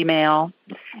the email.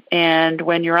 And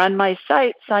when you're on my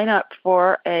site, sign up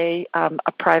for a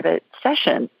private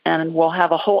session, and we'll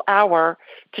have a whole hour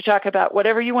to talk about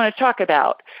whatever you want to talk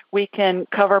about. We can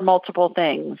cover multiple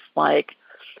things like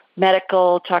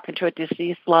medical, talking to a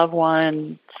deceased loved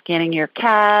one, scanning your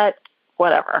cat,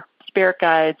 whatever. Spirit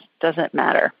guides, doesn't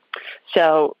matter.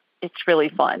 So it's really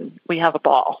fun. We have a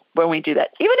ball when we do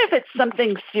that. Even if it's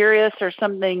something serious or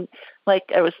something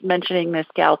like I was mentioning, this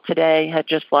gal today had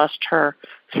just lost her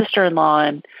sister-in-law,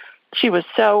 and she was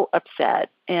so upset.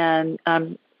 And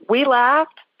we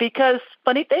laughed because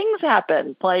funny things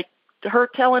happened, like her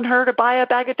telling her to buy a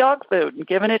bag of dog food and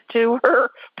giving it to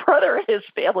her brother and his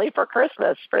family for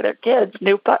Christmas for their kids'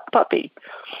 new puppy.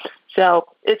 So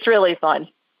it's really fun.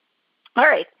 All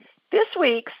right. This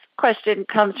week's question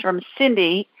comes from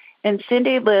Cindy, and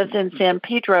Cindy lives in San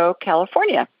Pedro,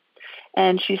 California.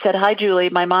 And she said, "Hi, Julie.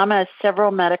 My mom has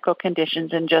several medical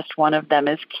conditions, and just one of them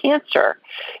is cancer.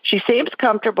 She seems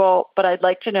comfortable, but I'd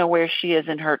like to know where she is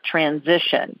in her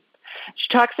transition. She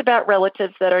talks about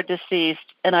relatives that are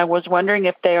deceased, and I was wondering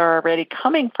if they are already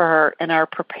coming for her and are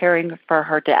preparing for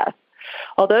her death.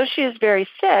 Although she is very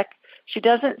sick, she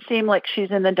doesn't seem like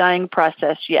she's in the dying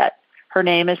process yet. Her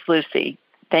name is Lucy.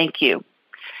 Thank you."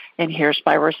 And here's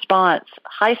my response.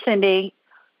 "Hi, Cindy.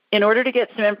 In order to get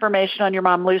some information on your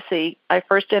mom, Lucy, I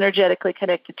first energetically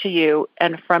connected to you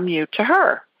and from you to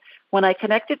her. When I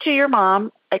connected to your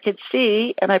mom, I could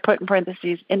see, and I put in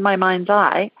parentheses, in my mind's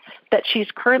eye, that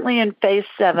she's currently in phase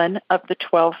 7 of the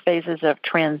 12 phases of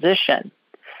transition.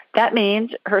 That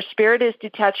means her spirit is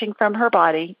detaching from her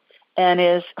body and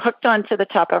is hooked onto the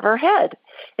top of her head.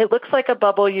 It looks like a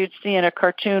bubble you'd see in a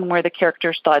cartoon where the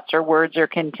character's thoughts or words are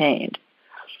contained.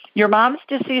 Your mom's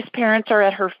deceased parents are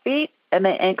at her feet, and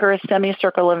they anchor a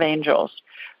semicircle of angels.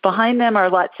 Behind them are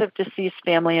lots of deceased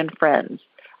family and friends.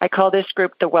 I call this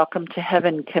group the Welcome to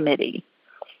Heaven Committee.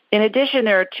 In addition,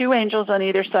 there are 2 angels on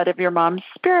either side of your mom's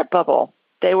spirit bubble.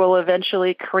 They will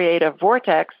eventually create a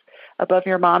vortex above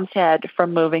your mom's head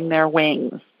from moving their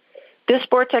wings. This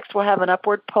vortex will have an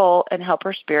upward pull and help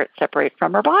her spirit separate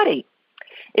from her body.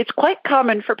 It's quite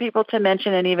common for people to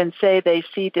mention and even say they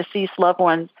see deceased loved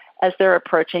ones as they're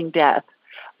approaching death.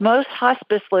 Most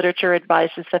hospice literature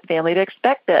advises the family to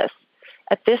expect this.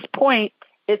 At this point,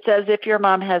 it's as if your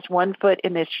mom has one foot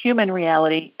in this human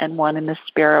reality and one in the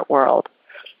spirit world.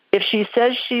 If she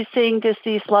says she's seeing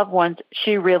deceased loved ones,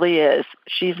 she really is.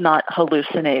 She's not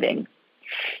hallucinating.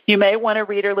 You may want to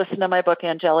read or listen to my book,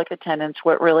 Angelic Attendants,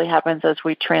 What Really Happens as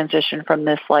We Transition from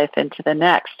This Life into the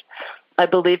Next. I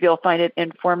believe you'll find it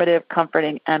informative,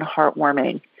 comforting, and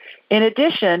heartwarming. In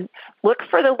addition, look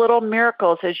for the little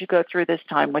miracles as you go through this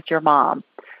time with your mom.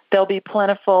 They'll be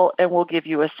plentiful and will give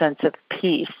you a sense of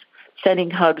peace, sending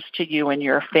hugs to you and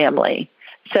your family.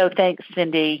 So thanks,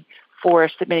 Cindy, for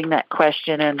submitting that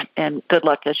question, and good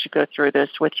luck as you go through this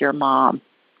with your mom.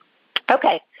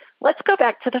 Okay, let's go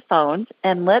back to the phones,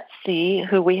 and let's see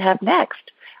who we have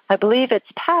next. I believe it's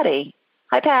Patty.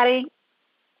 Hi, Patty.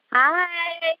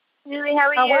 Hi, Julie. How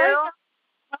are you?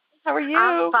 How are you?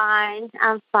 I'm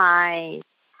fine.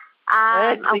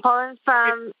 I'm calling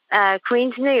from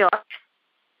Queens, New York.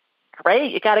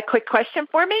 Great. You got a quick question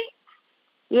for me?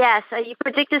 Yes. You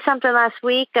predicted something last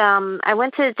week. I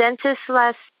went to the dentist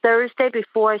last Thursday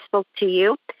before I spoke to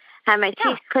you. Had my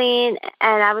teeth cleaned,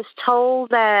 and I was told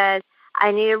that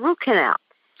I need a root canal.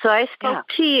 So I spoke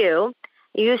to you.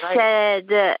 You said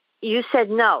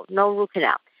no root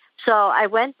canal. So I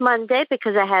went Monday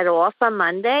because I had off on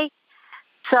Monday.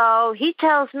 So he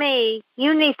tells me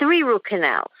you need 3 root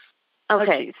canals.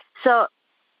 Okay. So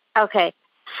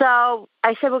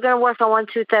I said we're going to work on one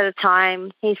tooth at a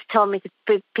time. He's told me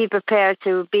to be prepared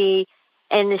to be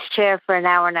in this chair for an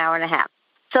hour and a half.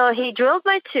 So he drilled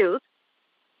my tooth,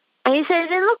 and he said it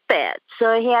didn't look bad.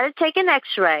 So he had to take an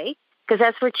X-ray, because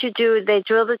that's what you do. They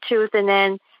drill the tooth, and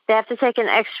then they have to take an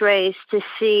X-rays to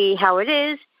see how it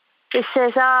is. It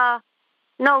says,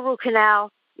 no root canal.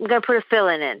 I'm going to put a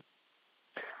filling in.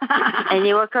 And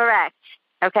you were correct.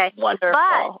 Okay.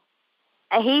 Wonderful.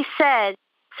 But he said,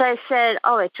 so I said,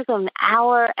 it took him an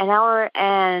hour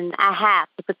and a half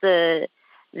to put the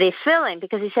filling,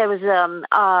 because he said it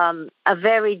was a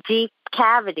very deep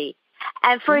cavity.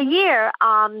 And for a year,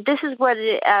 this is what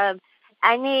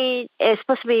I need. It's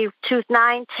supposed to be tooth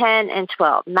 9, 10, and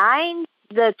 12. 9,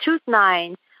 the tooth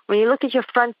 9, when you look at your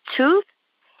front tooth,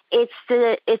 it's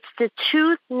the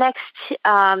tooth next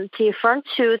to your front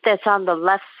tooth that's on the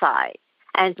left side.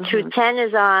 And tooth 10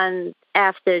 is on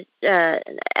after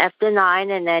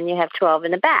 9, and then you have 12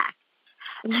 in the back.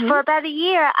 For about a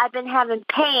year, I've been having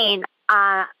pain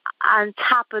on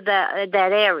top of that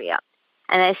area.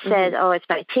 And I said, it's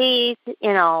my teeth,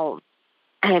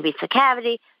 maybe it's a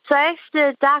cavity. So I asked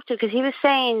the doctor, because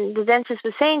the dentist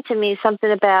was saying to me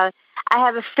something about, I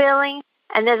have a filling,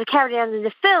 and there's a cavity under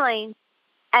the filling.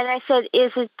 And I said,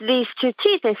 is it these 2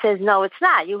 teeth? He says, no, it's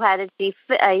not. You had a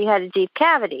deep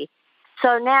cavity.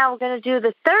 So now we're going to do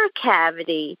the 3rd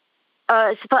cavity.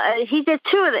 He did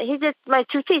 2 of it. He did my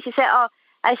 2 teeth. He said,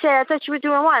 I thought you were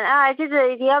doing 1. I did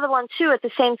the other one too at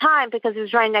the same time, because it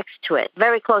was right next to it,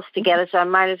 very close together. So I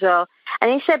might as well.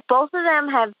 And he said both of them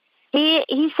have.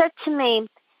 He said to me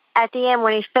at the end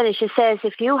when he finished, he says,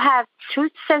 if you have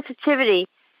tooth sensitivity,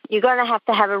 you're going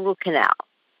to have a root canal.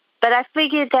 But I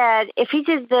figured that if he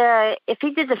did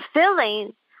the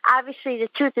filling, obviously the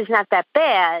tooth is not that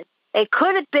bad. It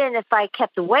could have been if I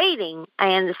kept waiting.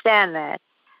 I understand that.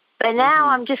 But now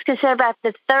I'm just concerned about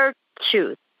the 3rd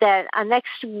tooth, that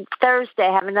next Thursday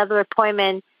I have another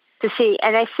appointment to see.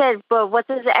 And I said, well, what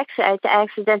does the X-ray, I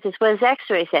asked the dentist, what does the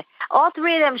X-ray say? All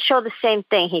 3 of them show the same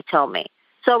thing, he told me.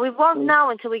 So we won't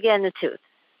know until we get in the tooth.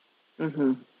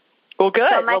 Well, good.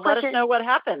 So let us know what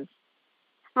happens.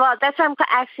 Well, that's why I'm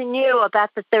asking you about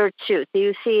the 3rd tooth. Do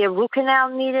you see a root canal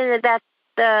needed about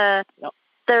the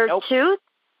 3rd tooth?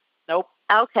 Nope.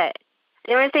 Okay.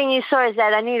 The only thing you saw is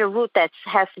that I need a root that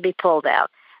has to be pulled out.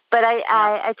 But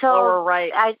I told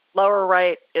lower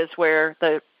right is where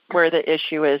the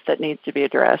issue is that needs to be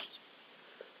addressed.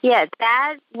 Yeah,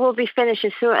 that will be finished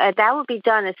as soon. That will be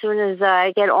done as soon as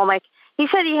I get all my. He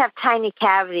said you have tiny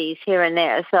cavities here and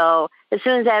there, so as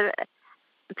soon as that,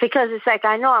 because it's like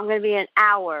I know I'm going to be an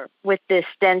hour with this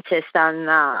dentist on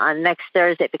next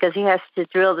Thursday, because he has to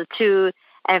drill the tooth,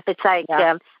 and if it's like.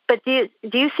 But do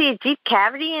you see a deep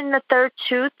cavity in the 3rd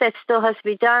tooth that still has to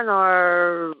be done,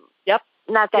 or? Yep.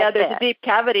 Not that bad. There's a deep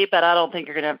cavity, but I don't think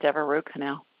you're going to have a root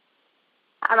canal.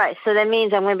 All right, so that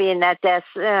means I'm going to be in that desk.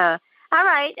 All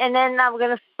right, and then I'm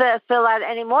going to fill out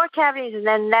any more cavities, and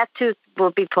then that tooth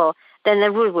will be pulled. Then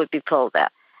the root would be pulled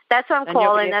out. That's what I'm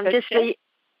calling. I'm just, yeah.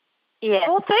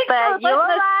 Well, thanks for letting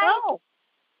us know.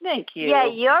 Thank you. Yeah,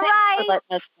 you're right. For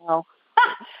letting us know.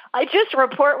 I just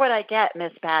report what I get,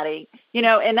 Miss Patty.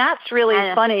 And that's really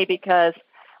funny because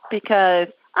I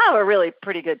have a really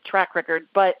pretty good track record,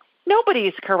 but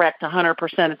nobody's correct 100%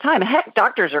 of the time. Heck,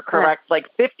 doctors are correct like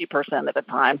 50% of the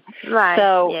time. Right.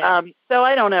 So, so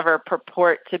I don't ever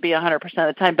purport to be 100% of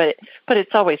the time, but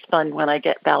it's always fun when I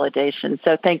get validation.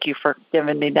 So thank you for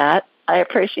giving me that. I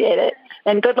appreciate it.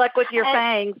 And good luck with your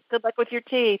fangs. Good luck with your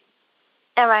teeth.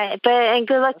 All right, and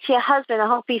good luck to your husband. I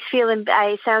hope he's feeling.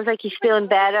 It sounds like he's feeling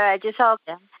better. I just hope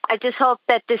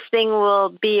that this thing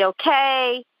will be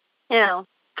okay. For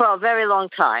a very long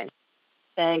time.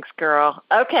 Thanks, girl.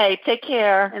 Okay, take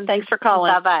care, and thanks for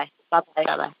calling. Bye-bye. Bye-bye.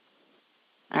 Bye-bye.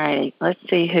 All right, let's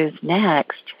see who's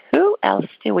next. Who else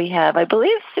do we have? I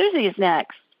believe Susie is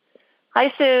next.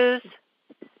 Hi, Suze.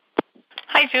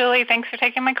 Hi, Julie. Thanks for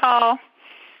taking my call.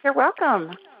 You're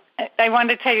welcome. I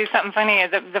wanted to tell you something funny.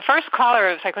 The first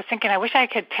caller, I was thinking, I wish I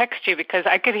could text you because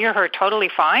I could hear her totally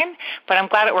fine, but I'm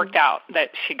glad it worked out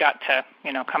that she got to,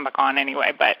 come back on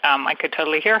anyway, but I could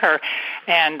totally hear her.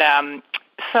 And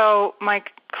so my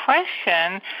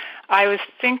question, I was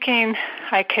thinking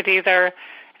I could either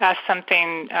ask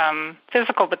something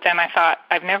physical, but then I thought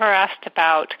I've never asked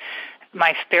about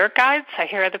my spirit guides. I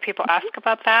hear other people ask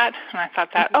about that, and I thought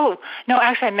that, oh, no,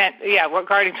 actually I meant,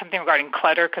 regarding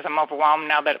clutter, because I'm overwhelmed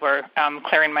now that we're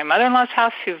clearing my mother-in-law's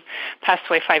house, who passed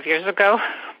away 5 years ago.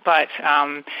 But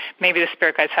maybe the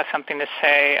spirit guides have something to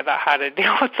say about how to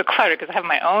deal with the clutter, because I have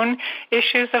my own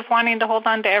issues of wanting to hold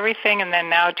on to everything, and then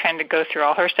now trying to go through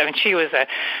all her stuff. And she was a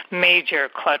major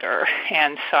clutter,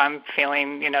 and so I'm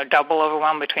feeling, double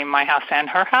overwhelmed between my house and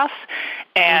her house.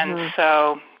 And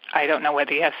so I don't know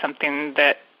whether you have something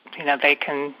that, they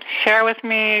can share with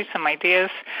me, some ideas,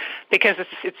 because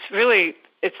it's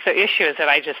the issue is that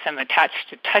I just am attached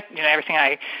to touch, everything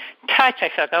I touch. I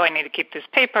feel like, I need to keep these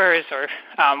papers, or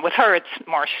with her, it's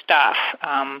more stuff.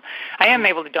 I am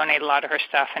able to donate a lot of her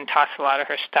stuff and toss a lot of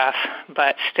her stuff,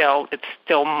 but still, it's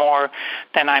still more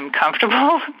than I'm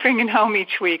comfortable bringing home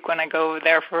each week when I go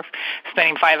there for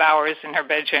spending 5 hours in her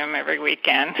bedroom every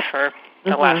weekend for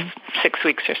the last 6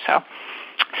 weeks or so.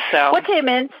 So what came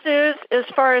in, Suze, as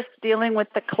far as dealing with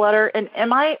the clutter? And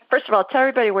first of all, tell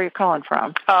everybody where you're calling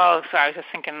from. Oh, sorry, I was just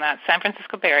thinking that San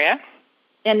Francisco Bay Area.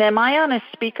 And am I on a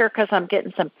speaker because I'm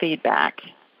getting some feedback?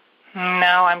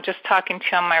 No, I'm just talking to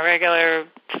you on my regular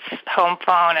home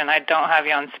phone, and I don't have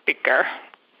you on speaker.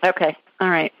 Okay, all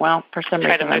right. Well, for some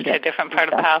reason, try to move to a different part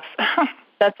of the house.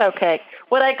 That's okay.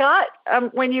 What I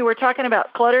got when you were talking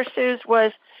about clutter, Suze,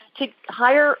 was to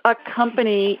hire a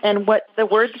company, and what the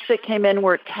words that came in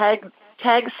were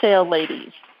tag sale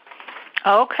ladies.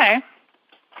 Okay.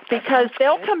 Because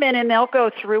they'll come in and they'll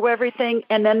go through everything,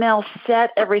 and then they'll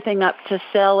set everything up to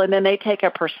sell, and then they take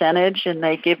a percentage and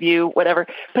they give you whatever.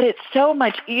 But it's so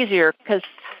much easier because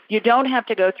you don't have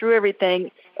to go through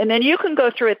everything, and then you can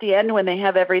go through at the end when they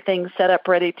have everything set up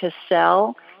ready to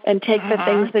sell and take the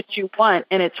things that you want,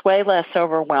 and it's way less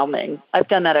overwhelming. I've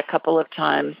done that a couple of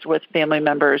times with family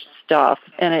members' stuff,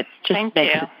 and it just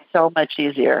makes it so much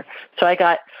easier. So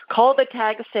call the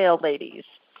tag sale ladies,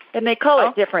 and they call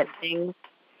it different things,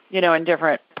 in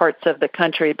different parts of the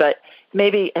country, but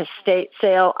maybe estate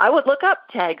sale. I would look up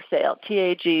tag sale,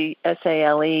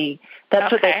 TAGSALE.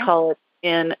 That's what they call it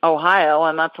in Ohio,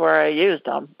 and that's where I used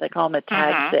them. They call them a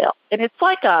tag sale. And it's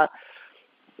like a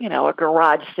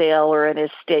garage sale or an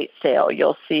estate sale sale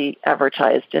you'll see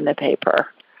advertised in the paper.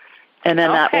 And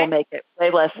then that will make it way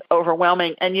less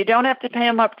overwhelming. And you don't have to pay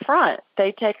them up front.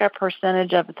 They take a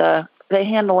percentage of they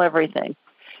handle everything.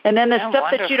 And then the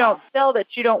stuff that you don't sell, that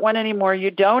you don't want anymore,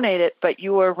 you donate it, but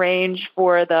you arrange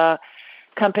for the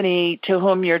company to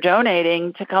whom you're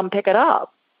donating to come pick it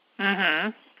up.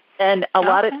 And a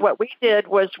lot of what we did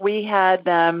was we had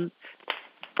them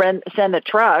send a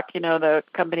truck, the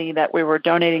company that we were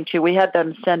donating to, we had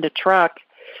them send a truck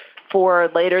for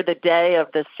later the day of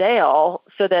the sale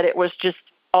so that it was just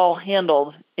all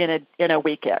handled in a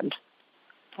weekend.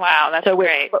 Wow, that's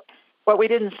great. What we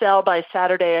didn't sell by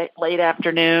Saturday late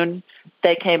afternoon,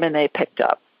 they came and they picked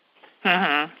up.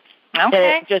 Okay.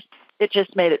 And it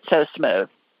just made it so smooth.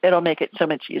 It'll make it so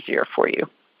much easier for you.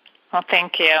 Well,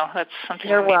 thank you. That's something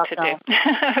You're we welcome. need to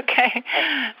do. Okay.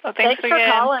 Well, thanks for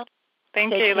again. calling.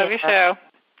 Thank you. Love your show.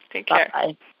 Take care.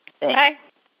 Bye. Bye.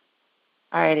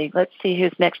 All righty. Let's see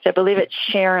who's next. I believe it's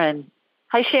Sharon.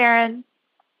 Hi, Sharon.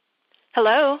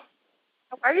 Hello.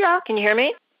 How are you? Can you hear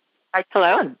me?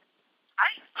 Hello.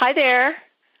 Hi there.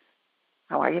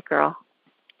 How are you, girl?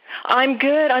 I'm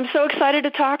good. I'm so excited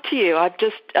to talk to you. I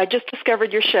just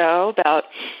discovered your show about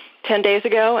 10 days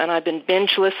ago, and I've been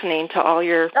binge listening to all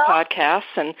your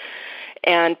podcasts.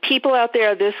 And people out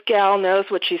there, this gal knows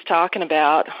what she's talking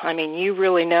about. I mean, you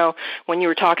really know when you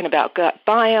were talking about gut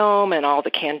biome and all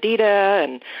the candida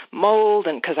and mold,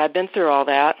 and because I've been through all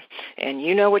that, and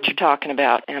you know what you're talking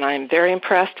about. And I'm very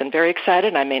impressed and very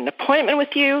excited. I made an appointment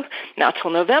with you, not till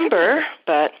November,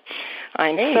 but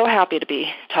I'm so happy to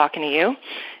be talking to you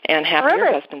and happy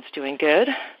your husband's doing good.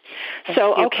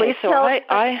 So, okay, so tell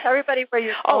everybody where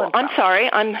you're calling I'm from.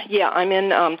 sorry. I'm in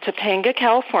Topanga,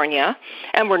 California,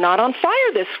 and we're not on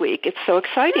fire this week. It's so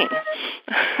exciting.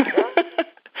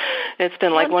 It's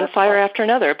been like one fire after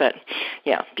another, but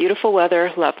yeah, beautiful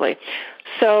weather, lovely.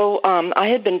 So I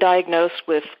had been diagnosed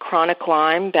with chronic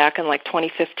Lyme back in like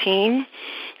 2015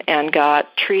 and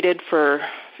got treated for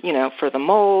the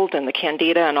mold and the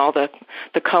candida and all the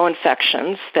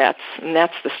co-infections. That's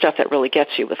the stuff that really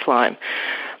gets you with Lyme.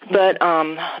 But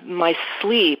my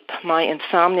sleep, my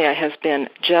insomnia has been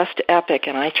just epic,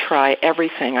 and I try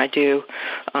everything. I do,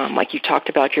 like you talked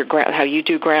about how you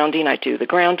do grounding. I do the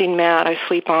grounding mat I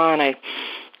sleep on. I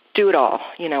do it all.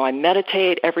 I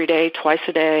meditate every day, twice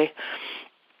a day.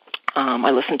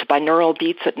 I listen to binaural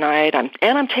beats at night. I'm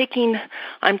taking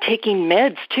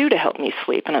meds too to help me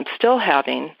sleep, and I'm still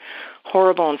having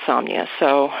horrible insomnia.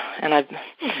 So, and I've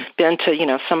been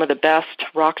to, some of the best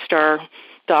rock star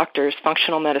doctors,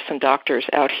 functional medicine doctors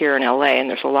out here in LA, and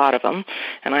there's a lot of them,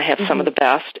 and I have some of the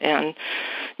best, and,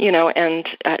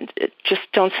 it just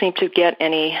don't seem to get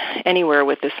anywhere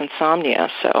with this insomnia.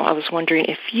 So I was wondering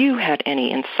if you had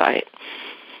any insight.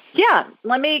 Yeah,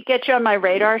 let me get you on my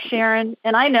radar, Sharon.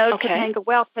 And I know Topanga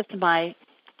well because my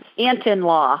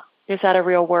aunt-in-law, is that a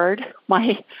real word?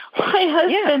 My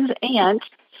husband's aunt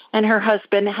and her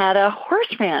husband had a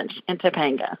horse ranch in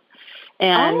Topanga.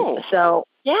 And so,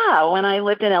 when I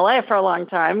lived in LA for a long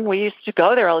time, we used to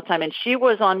go there all the time. And she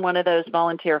was on one of those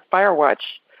volunteer fire watch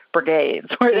brigades.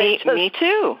 Where me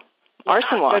too.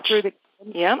 Arson watch.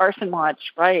 Arson watch,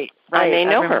 right. I may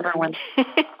know her.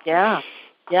 Yeah.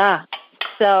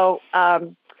 So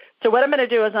what I'm going to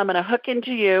do is I'm going to hook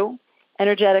into you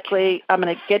energetically. I'm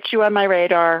going to get you on my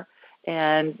radar,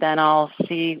 and then I'll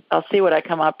see what I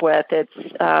come up with. It's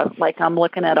like I'm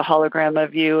looking at a hologram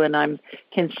of you, and I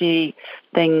can see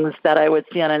things that I would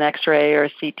see on an X-ray or a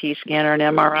CT scan or an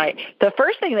MRI. The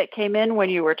first thing that came in when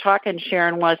you were talking,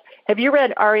 Sharon, was, have you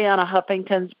read Arianna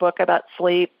Huffington's book about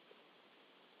sleep?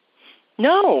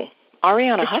 No.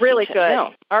 Arianna Huffington. It's really good.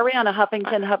 No. Arianna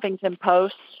Huffington, Huffington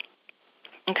Post.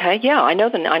 Okay, yeah, I know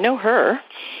her.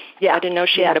 Yeah, I didn't know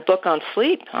she had a book on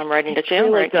sleep. I'm writing it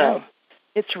down right now.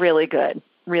 It's really good,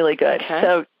 really good. Okay.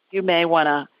 So you may want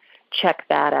to check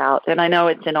that out. And I know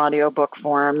it's in audiobook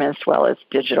form as well as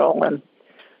digital and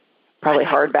probably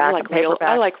hardback and paperback.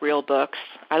 I like real books.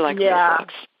 I like real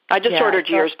books. I just ordered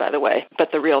yours, by the way,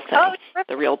 but the real thing,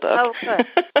 the real book. Oh, good.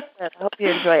 Good. I hope you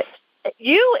enjoy it.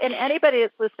 You and anybody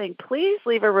that's listening, please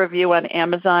leave a review on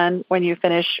Amazon when you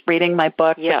finish reading my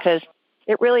book because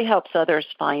it really helps others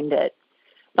find the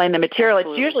material.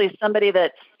 Absolutely. It's usually somebody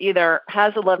that either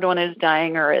has a loved one who's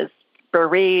dying or is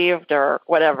bereaved or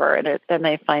whatever, and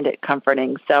they find it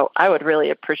comforting. So I would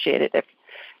really appreciate it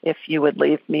if you would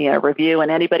leave me a review.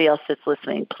 And anybody else that's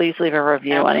listening, please leave a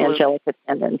review on Angelic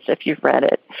Attendance if you've read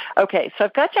it. Okay, so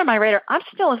I've got you on my radar. I'm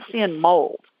still seeing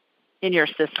mold in your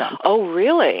system. Oh,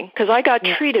 really? Because I got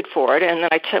treated for it, and then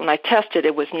when I tested,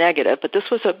 it was negative. But this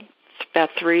was about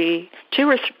 2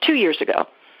 years ago.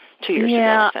 2 years ago,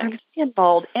 I think. I'm seeing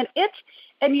mold,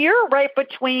 and you're right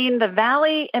between the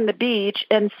valley and the beach,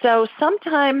 and so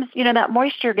sometimes that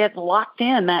moisture gets locked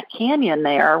in that canyon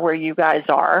there where you guys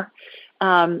are,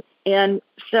 and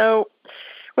so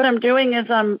what I'm doing is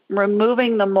I'm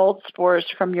removing the mold spores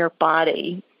from your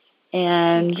body,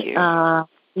 and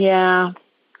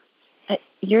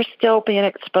you're still being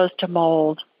exposed to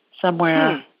mold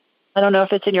somewhere. I don't know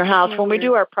if it's in your house. When we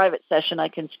do our private session, I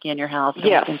can scan your house.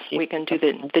 Yes, we can do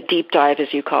the deep dive,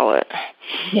 as you call it.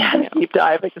 Yeah, deep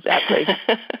dive, exactly.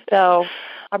 So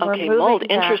I'm removing mold,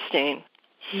 that. Interesting.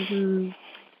 Mm-hmm.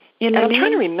 And I'm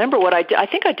trying to remember what I did. I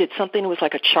think I did something that was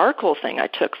like a charcoal thing I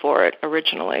took for it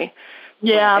originally.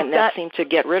 Yeah. And that seemed to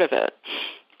get rid of it.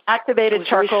 Activated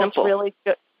charcoal is really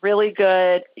good. Really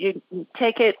good. You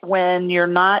take it when you're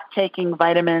not taking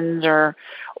vitamins or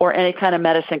any kind of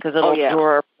medicine because it'll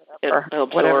absorb. It'll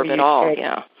absorb it all. Take.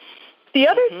 Yeah. The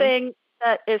other thing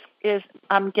that is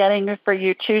I'm getting for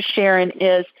you too, Sharon,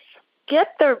 is get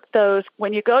those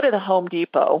when you go to the Home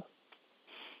Depot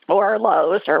or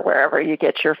Lowe's or wherever you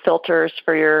get your filters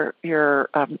for your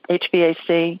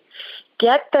HVAC.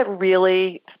 Get the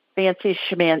really fancy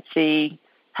schmancy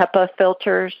HEPA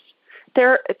filters.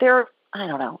 They're I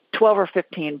don't know, $12 or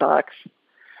 $15,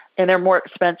 and they're more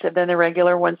expensive than the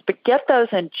regular ones. But get those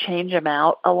and change them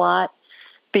out a lot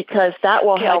because that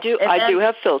will help. I do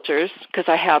have filters because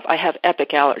I have epic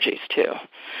allergies too.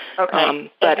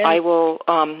 Okay, but I will.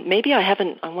 Maybe I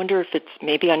haven't. I wonder if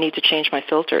maybe I need to change my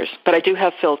filters. But I do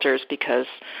have filters because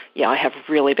I have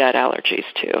really bad allergies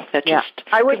too.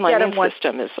 I would my get immune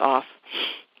system is off.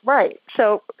 Right.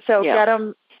 So get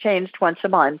them changed once a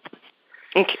month.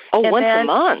 Okay. Oh, once a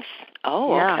month.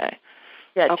 Oh, okay.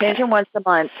 Yeah, change them once a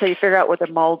month so you figure out where the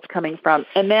mold's coming from.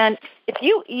 And then if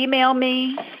you email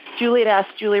me,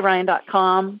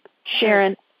 Julie@AskJulieRyan.com,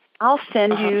 Sharon, I'll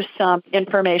send you some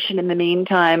information in the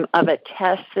meantime of a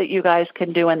test that you guys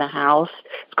can do in the house.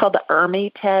 It's called the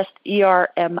ERMI test,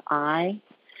 ERMI.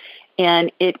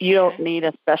 And you don't need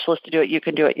a specialist to do it. You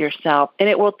can do it yourself. And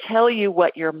it will tell you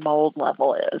what your mold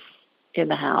level is in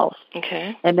the house.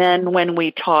 Okay. And then when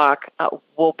we talk, I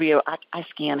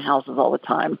scan houses all the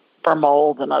time for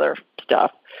mold and other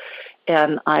stuff.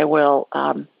 And I'll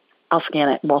scan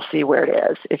it and we'll see where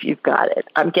it is if you've got it.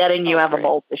 I'm getting you have a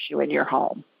mold issue in your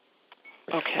home.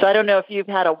 Okay. So I don't know if you've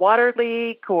had a water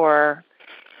leak or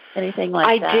anything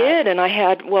like that. I did, and I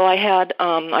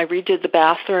redid the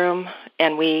bathroom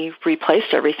and we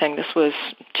replaced everything. This was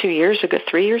 3 years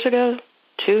ago.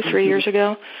 3 years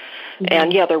ago.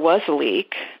 And yeah, there was a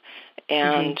leak,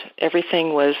 and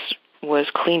everything was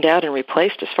cleaned out and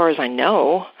replaced as far as I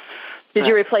know. Did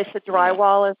you replace the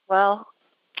drywall as well?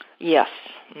 Yes.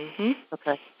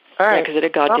 Okay. All right. Because it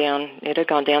had gone down. It had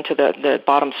gone down to the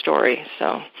bottom story,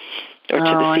 or to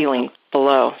the ceiling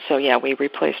below. So yeah, we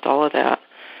replaced all of that.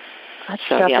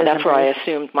 That's where I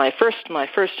assumed my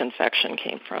first infection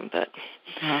came from. But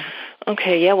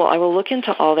okay, yeah. Well, I will look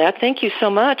into all that. Thank you so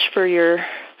much for your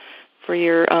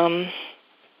gifts.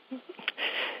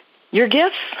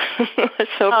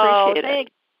 So appreciate it.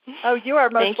 Oh, you are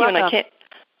most welcome. Thank you,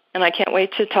 and I can't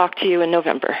wait to talk to you in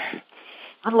November.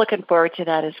 I'm looking forward to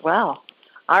that as well.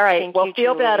 All right. Thank you,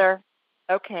 feel Julie. better.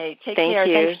 Okay. Take care. Thank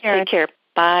you. Thanks, Sharon. Take care.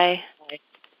 Bye.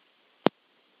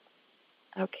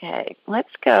 Okay.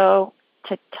 Let's go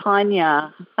to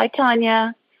Tanya. Hi,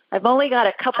 Tanya. I've only got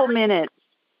a couple minutes.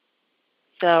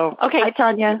 So, okay. Hi,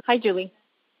 Tanya. Hi, Julie.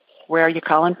 Where are you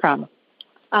calling from?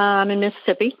 I'm in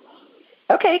Mississippi.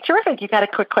 Okay, terrific. You got a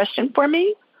quick question for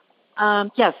me?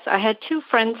 Yes, I had two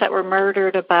friends that were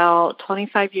murdered about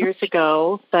 25 years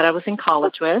ago that I was in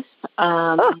college with.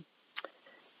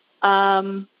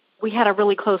 We had a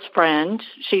really close friend.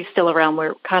 She's still around.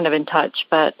 We're kind of in touch.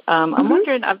 But I'm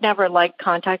wondering, I've never,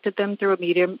 contacted them through a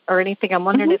medium or anything. I'm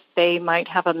wondering if they might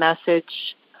have a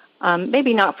message,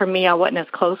 maybe not for me. I wasn't as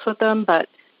close with them, but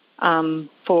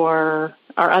for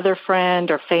our other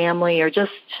friend or family, or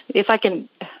just if I can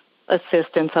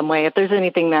assist in some way, if there's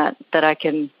anything that I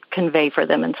can convey for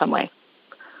them in some way.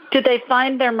 Did they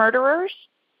find their murderers?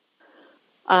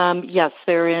 Yes,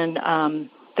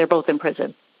 they're both in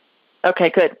prison.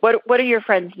 Okay, good. What are your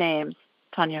friends' names,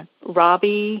 Tanya?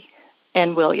 Robbie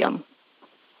and William.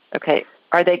 Okay.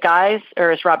 Are they guys,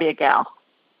 or is Robbie a gal?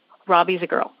 Robbie's a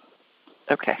girl.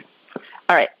 Okay.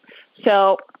 All right.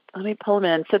 So let me pull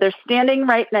them in. So they're standing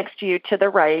right next to you to the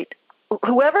right.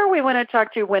 Whoever we want to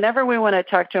talk to, whenever we want to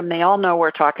talk to them, they all know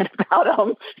we're talking about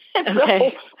them.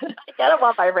 Okay. So I get them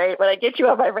on my radar. When I get you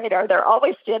on my radar, they're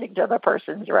always standing to the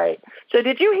person's right. So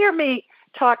did you hear me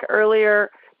talk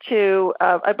earlier to,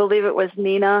 I believe it was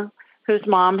Nina, whose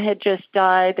mom had just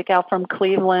died, the gal from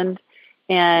Cleveland,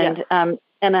 and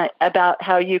about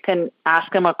how you can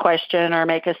ask them a question or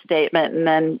make a statement, and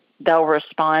then they'll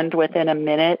respond within a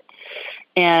minute.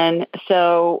 And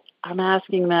so I'm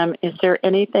asking them, is there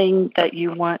anything that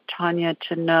you want Tanya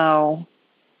to know?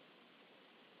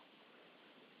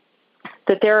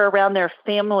 That they're around their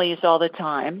families all the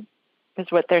time, is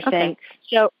what they're saying.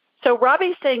 So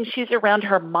Robbie's saying she's around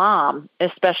her mom,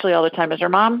 especially all the time. Is her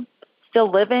mom still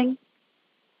living?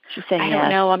 She's saying I don't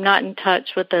know. I'm not in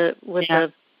touch with the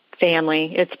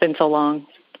family. It's been so long.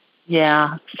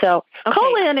 Yeah. So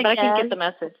call in again. But I can get the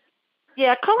message.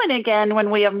 Yeah, call in again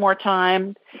when we have more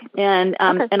time, and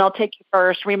and I'll take you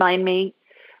first. Remind me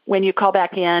when you call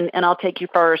back in, and I'll take you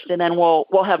first, and then we'll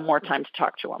have more time to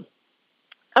talk to them.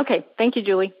 Okay. Thank you,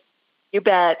 Julie. You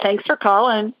bet. Thanks for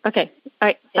calling. Okay. All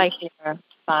right. Bye.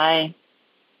 Bye.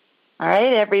 All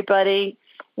right, everybody.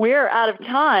 We're out of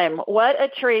time. What a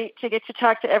treat to get to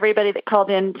talk to everybody that called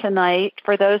in tonight.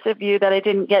 For those of you that I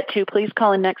didn't get to, please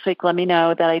call in next week. Let me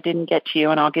know that I didn't get to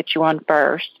you, and I'll get you on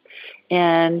first.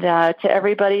 And to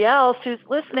everybody else who's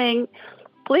listening,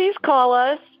 please call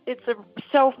us. It's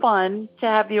so fun to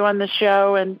have you on the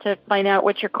show and to find out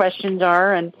what your questions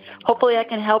are. And hopefully I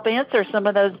can help answer some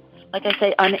of those, like I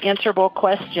say, unanswerable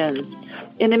questions.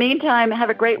 In the meantime, have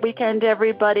a great weekend,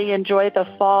 everybody. Enjoy the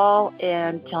fall.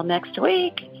 And until next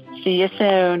week, see you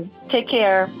soon. Take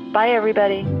care. Bye,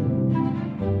 everybody.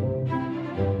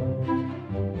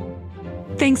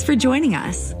 Thanks for joining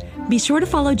us. Be sure to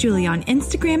follow Julie on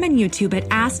Instagram and YouTube at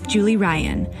Ask Julie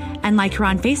Ryan, and like her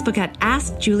on Facebook at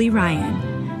Ask Julie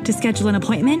Ryan. To schedule an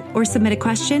appointment or submit a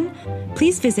question,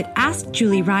 please visit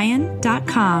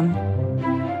AskJulieRyan.com.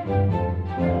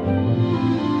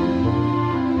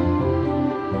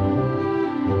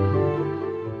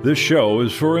 This show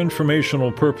is for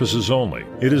informational purposes only.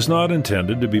 It is not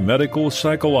intended to be medical,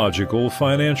 psychological,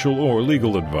 financial, or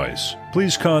legal advice.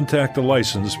 Please contact a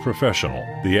licensed professional.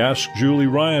 The Ask Julie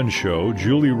Ryan Show,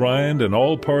 Julie Ryan and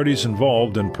all parties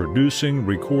involved in producing,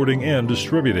 recording, and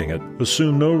distributing it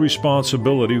assume no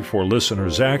responsibility for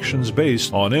listeners' actions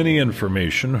based on any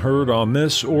information heard on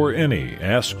this or any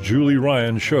Ask Julie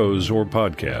Ryan shows or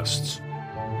podcasts.